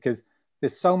world, because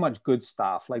there's so much good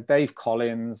stuff like Dave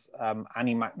Collins,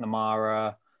 Annie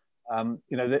McNamara.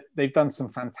 They've done some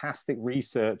fantastic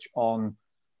research on.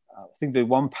 I think the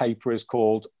one paper is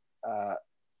called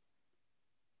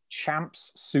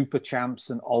Champs, Super Champs,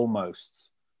 and Almosts,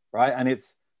 right? And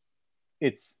it's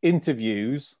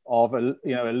interviews of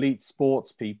elite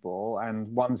sports people and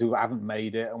ones who haven't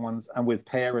made it and with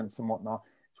parents and whatnot.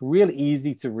 It's really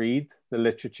easy to read the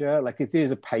literature. Like, it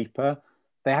is a paper.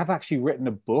 They have actually written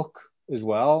a book as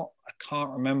well. I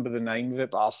can't remember the name of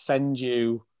it, but I'll send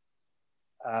you.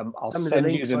 I'll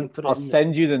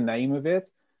send you the name of it.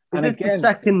 Is it the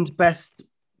second best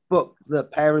book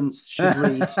that parents should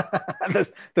read?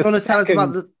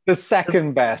 The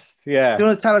second best, yeah. Do you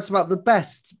want to tell us about the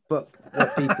best book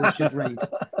that people should read?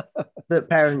 That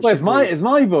parents should read? It's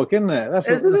my book, isn't it? That's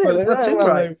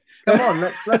right. Come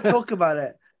on, let's talk about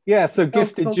it. Yeah, so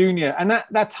Gifted Junior. And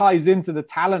that ties into the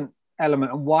talent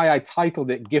element and why I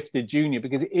titled it Gifted Junior,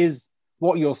 because it is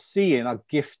what you're seeing are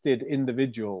gifted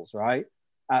individuals, right?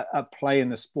 At play in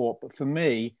the sport. But for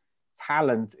me,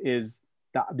 talent is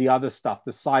the other stuff,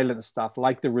 the silent stuff,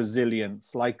 like the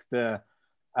resilience, like the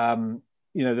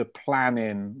the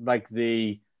planning, like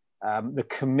the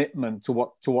commitment to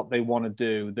what they want to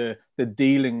do, the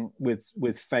dealing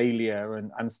with failure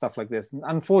and stuff like this. And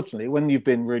unfortunately, when you've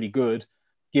been really good,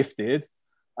 gifted,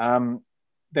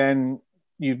 then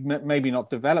you've maybe not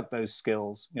developed those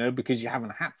skills, because you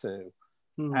haven't had to.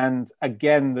 And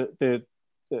again,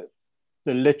 the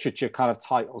literature kind of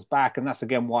titles back, and that's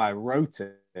again why I wrote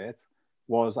it.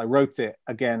 I wrote it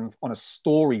again on a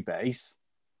story base,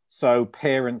 so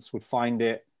parents would find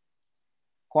it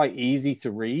quite easy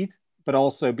to read, but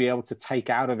also be able to take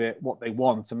out of it what they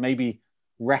want and maybe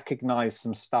recognize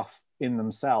some stuff in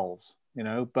themselves,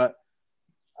 But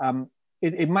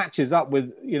it matches up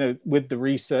with with the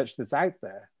research that's out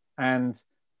there, and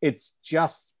it's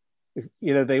just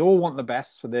they all want the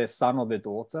best for their son or their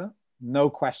daughter. No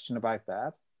question about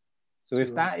that. So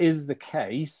if that is the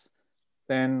case,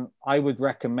 then I would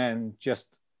recommend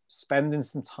just spending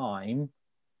some time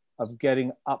of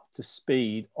getting up to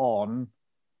speed on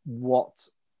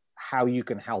how you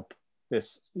can help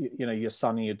this, your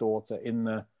son or your daughter in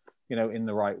the, in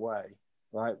the right way,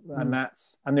 right?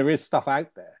 And there is stuff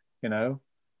out there,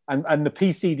 and the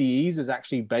PCDEs is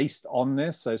actually based on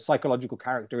this. So psychological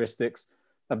characteristics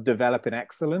of developing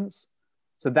excellence.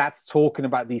 So that's talking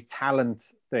about these talent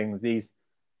things, these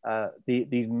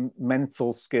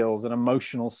mental skills and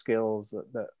emotional skills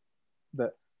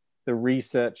that the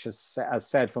research has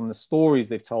said from the stories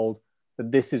they've told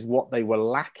that this is what they were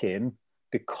lacking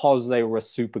because they were a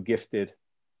super gifted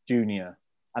junior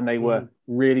and they were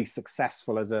really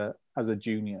successful as a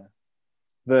junior,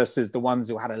 versus the ones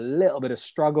who had a little bit of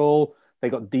struggle. They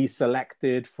got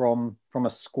deselected from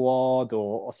a squad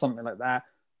or something like that.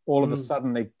 All of a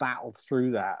sudden they've battled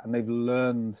through that and they've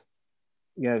learned,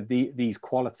 these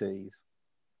qualities.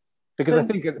 Because I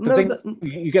think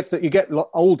you get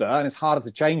older and it's harder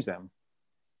to change them.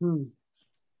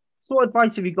 So what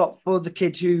advice have you got for the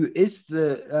kid who is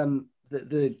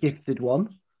the gifted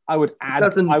one? I would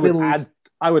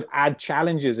add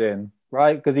challenges in,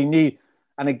 right? Because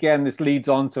and again, this leads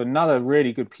on to another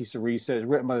really good piece of research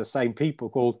written by the same people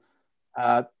called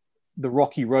the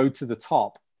rocky road to the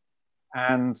top.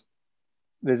 And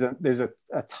there's a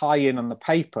tie-in on the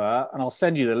paper, and I'll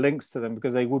send you the links to them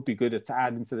because they would be good to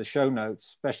add into the show notes,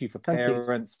 especially for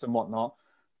parents and whatnot,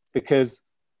 because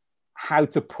how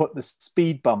to put the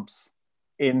speed bumps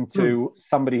into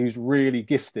somebody who's really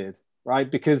gifted, right?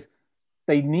 Because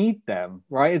they need them,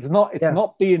 right? It's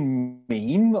not being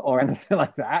mean or anything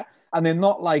like that. And they're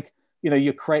not like,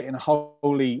 you're creating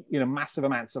wholly, massive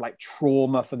amounts of like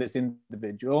trauma for this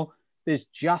individual. There's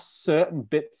just certain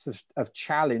bits of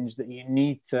challenge that you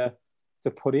need to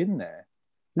put in there.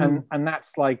 And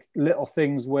that's like little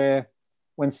things where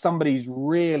when somebody's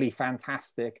really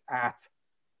fantastic at,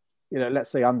 let's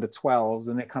say under 12s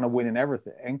and they're kind of winning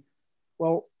everything,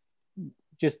 well,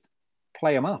 just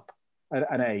play them up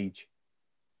at an age,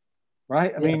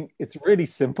 right? I mean, it's really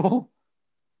simple.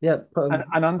 Yeah.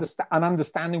 And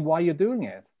understanding why you're doing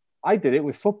it. I did it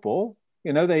with football.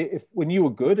 When you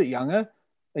were good at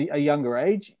a younger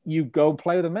age, you go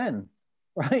play with the men,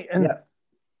 right?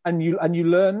 And you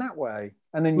learn that way,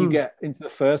 and then you get into the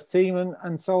first team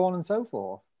and so on and so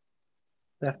forth.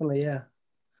 Definitely, yeah.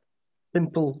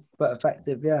 Simple but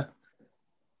effective, yeah.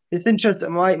 It's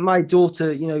interesting. My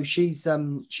daughter, she's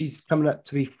coming up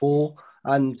to be 4,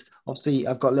 and obviously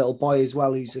I've got a little boy as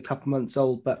well who's a couple months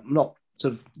old, but not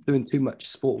sort of doing too much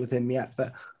sport with him yet.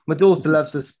 But my daughter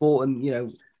loves the sport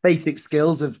and basic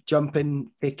skills of jumping,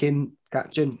 kicking,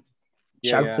 catching,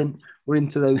 shouting. Yeah. We're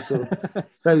into those sort of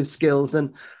those skills,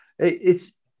 and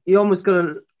it's you almost got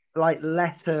to like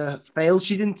let her fail.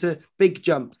 She's into big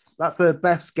jumps. That's her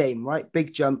best game, right?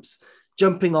 Big jumps,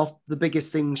 jumping off the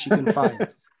biggest things she can find.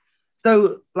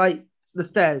 So like the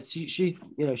stairs, she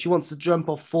wants to jump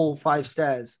off 4 or 5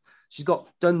 stairs. She's got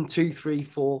done 2, 3,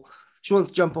 4. She wants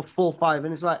to jump off 4 or 5,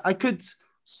 and it's like I could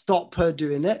stop her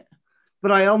doing it,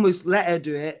 but I almost let her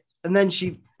do it, and then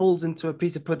she falls into a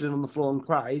piece of pudding on the floor and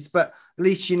cries. But at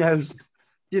least she knows,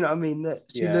 that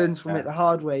she learns from it the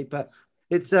hard way. But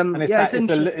it's it's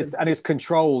interesting. And it's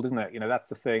controlled, isn't it? That's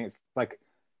the thing. It's like,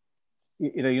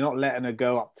 you're not letting her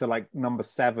go up to like number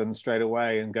 7 straight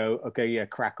away and go, okay, yeah,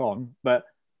 crack on. But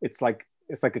it's like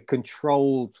a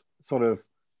controlled sort of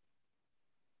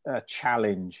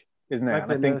challenge, isn't it?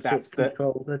 And I think that's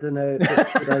controlled. I don't know.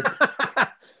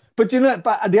 But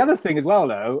but the other thing as well,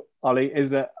 though, Ollie,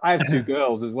 is that I have 2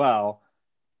 girls as well,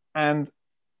 and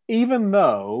even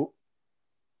though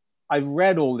I've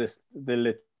read all the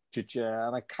literature,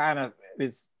 and I kind of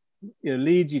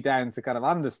leads you down to kind of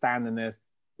understanding this,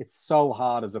 it's so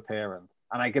hard as a parent,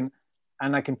 and I can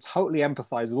totally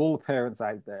empathize with all the parents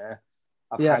out there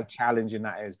of how challenging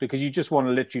that is, because you just want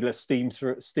to literally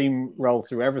steamroll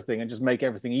through everything and just make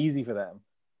everything easy for them.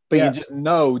 But you just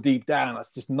know deep down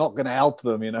that's just not going to help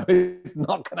them, It's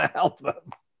not going to help them.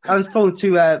 I was talking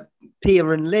to Pia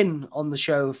and Lynn on the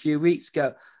show a few weeks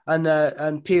ago,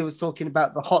 and Pia was talking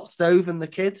about the hot stove and the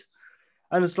kids.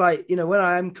 And it's like, when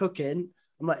I am cooking,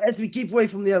 I'm like, Esme, keep away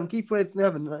from the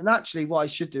oven, And actually what I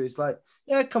should do is like,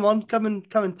 yeah, come on, come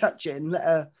and touch it and let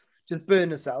her just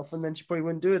burn herself, and then she probably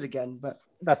wouldn't do it again. But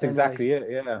that's exactly it.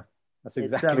 Yeah, that's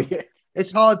exactly it.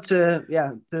 It's hard to.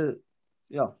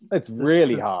 It's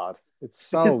really hard. It's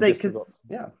so difficult.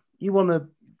 You want to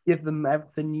give them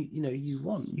everything you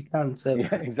want. You can. So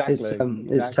exactly.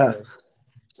 It's tough.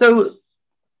 So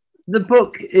the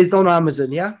book is on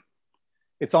Amazon, yeah?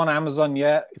 It's on Amazon,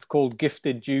 yeah. It's called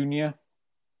Gifted Junior.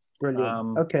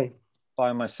 Brilliant. Okay.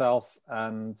 By myself,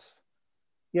 and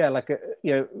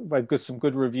I've got some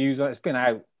good reviews on it. It's been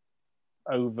out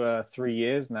over 3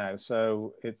 years now,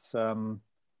 so it's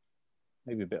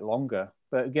maybe a bit longer.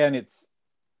 But again,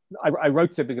 I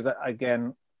wrote it because I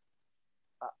didn't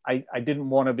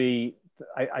want to be.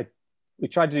 We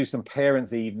tried to do some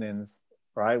parents' evenings,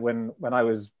 right? When I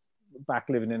was back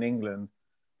living in England,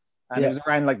 and it was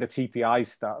around like the TPI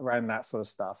stuff, around that sort of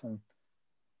stuff. And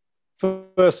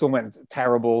first one went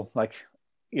terrible, and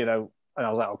I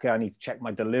was like, okay, I need to check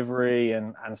my delivery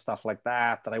and stuff like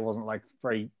that. That I wasn't like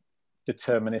very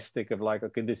deterministic of like,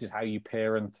 okay, this is how you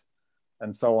parent,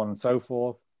 and so on and so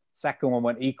forth. Second one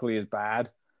went equally as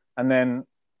bad. And then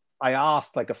I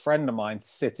asked like a friend of mine to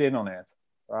sit in on it,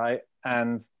 right?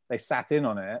 And they sat in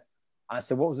on it. And I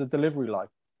said, what was the delivery like?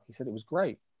 He said, it was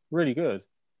great, really good.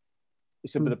 He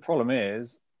said, but the problem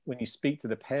is when you speak to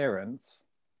the parents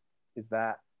is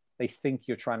that they think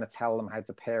you're trying to tell them how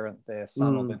to parent their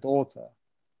son or their daughter.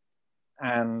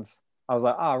 And I was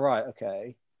like, right,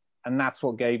 okay. And that's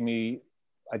what gave me,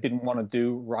 I didn't want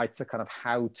to write a kind of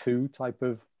how-to type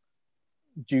of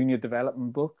junior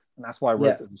development book. And that's why I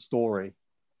wrote it as a story.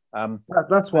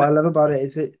 That's what I love about it.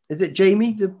 Is it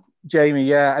Jamie? Jamie,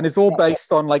 yeah. And it's all based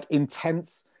on like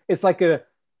intense. It's like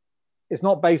it's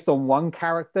not based on one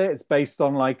character. It's based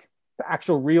on like the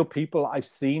actual real people I've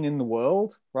seen in the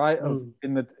world, right?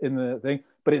 In the thing,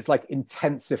 but it's like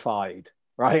intensified,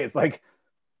 right? It's like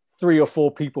 3 or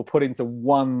 4 people put into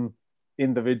one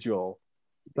individual,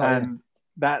 and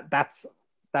that's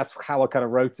how I kind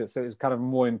of wrote it. So it's kind of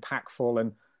more impactful,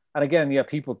 and again, yeah,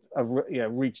 people have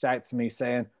reached out to me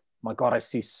saying, "My God, I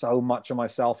see so much of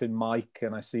myself in Mike,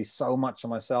 and I see so much of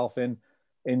myself in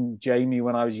Jamie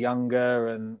when I was younger,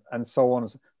 and so on."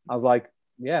 I was like,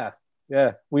 yeah,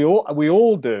 we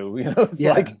all do, It's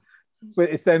like, but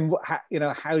it's then,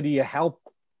 how do you help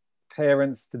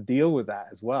parents to deal with that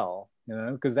as well?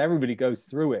 Because everybody goes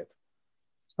through it.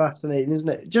 It's fascinating, isn't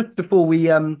it? Just before we,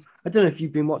 I don't know if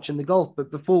you've been watching the golf, but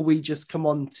before we just come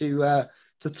on to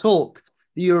talk,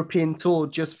 the European Tour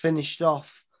just finished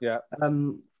off. Yeah.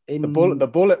 In the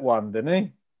bullet one, didn't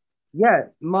he? Yeah,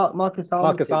 Marcus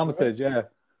Armitage, yeah.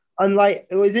 And like,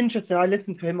 it was interesting. I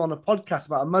listened to him on a podcast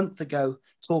about a month ago,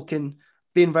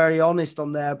 being very honest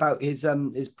on there about his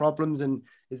problems, and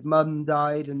his mum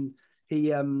died, and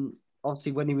he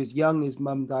obviously when he was young, his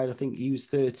mum died. I think he was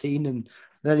 13, and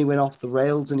then he went off the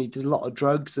rails and he did a lot of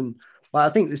drugs. And I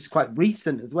think this is quite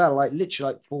recent as well, like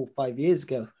literally like 4 or 5 years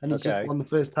ago, and he just won the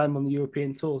first time on the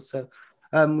European Tour. So,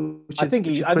 I think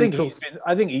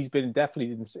he's been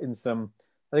definitely in some.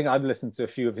 I think I've listened to a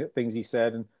few of the things he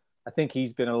said, and I think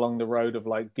he's been along the road of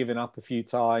like giving up a few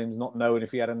times, not knowing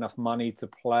if he had enough money to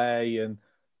play, and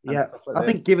stuff like I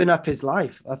think giving up his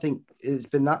life. I think it's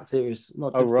been that serious.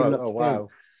 Not just giving up wow.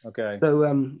 Okay. So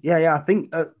I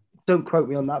think don't quote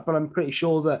me on that, but I'm pretty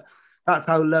sure that that's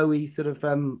how low he sort of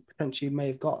potentially may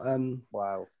have got.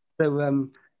 Wow. So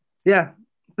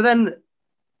but then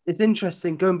it's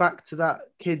interesting going back to that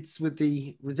kids with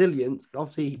the resilience.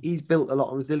 Obviously, he's built a lot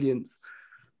of resilience.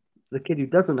 The kid who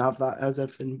doesn't have that has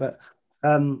everything. But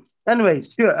anyway,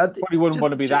 Stuart, you wouldn't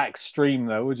want to be that extreme,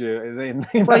 though, would you?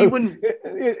 Well, he wouldn't.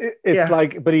 It's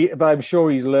like, but I'm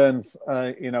sure he's learned,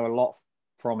 a lot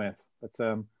from it.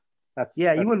 But that's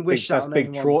you wouldn't wish that on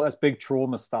anyone. That's big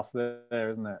trauma stuff there,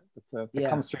 isn't it? But to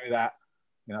come through that,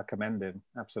 I commend him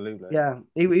absolutely. Yeah,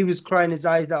 he was crying his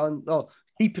eyes out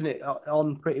keeping it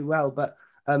on pretty well, but.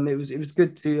 It was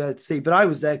good to see, but I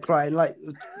was there crying like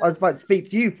I was about to speak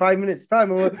to you 5 minutes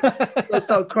time. I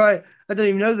started crying. I don't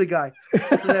even know the guy.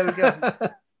 So there we go.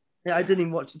 Yeah, I didn't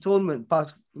even watch the tournament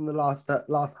past from the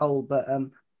last hole. But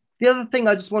the other thing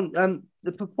I just want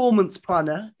the performance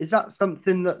planner, is that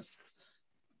something that's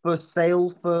for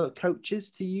sale for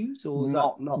coaches to use, or is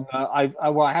not? No,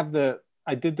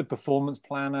 I did the performance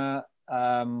planner.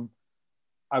 I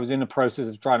was in the process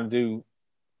of trying to do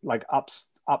like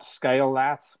upscale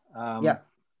that.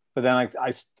 But then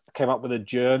I came up with a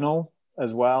journal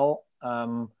as well.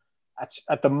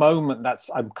 At the moment,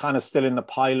 I'm kind of still in the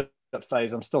pilot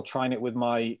phase. I'm still trying it with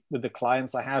the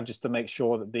clients I have, just to make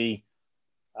sure that the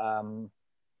kind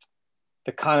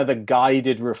of the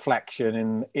guided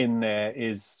reflection in there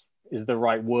is the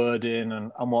right wording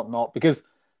and whatnot. Because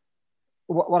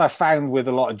what I found with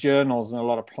a lot of journals and a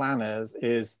lot of planners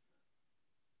is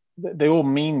they all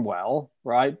mean well,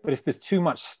 right? But if there's too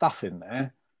much stuff in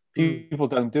there, people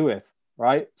don't do it,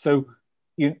 right? So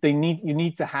you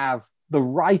need to have the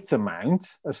right amount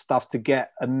of stuff to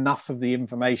get enough of the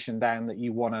information down that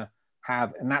you want to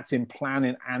have, and that's in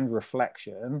planning and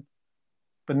reflection,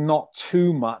 but not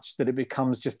too much that it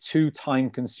becomes just too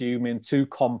time-consuming, too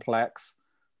complex,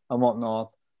 and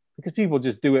whatnot. Because people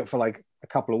just do it for like a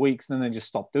couple of weeks and then they just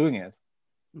stop doing it.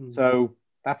 So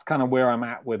that's kind of where I'm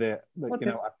at with it,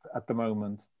 at the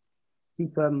moment.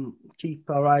 Keep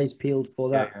our eyes peeled for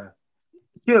that. Yeah.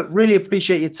 Stuart, really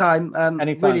appreciate your time.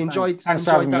 Anytime. Really enjoyed Thanks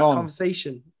for having that me on.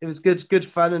 conversation. It was good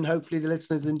fun, and hopefully the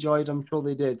listeners enjoyed. I'm sure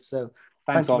they did. So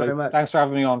thanks you Ollie. very much. Thanks for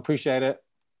having me on. Appreciate it.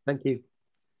 Thank you.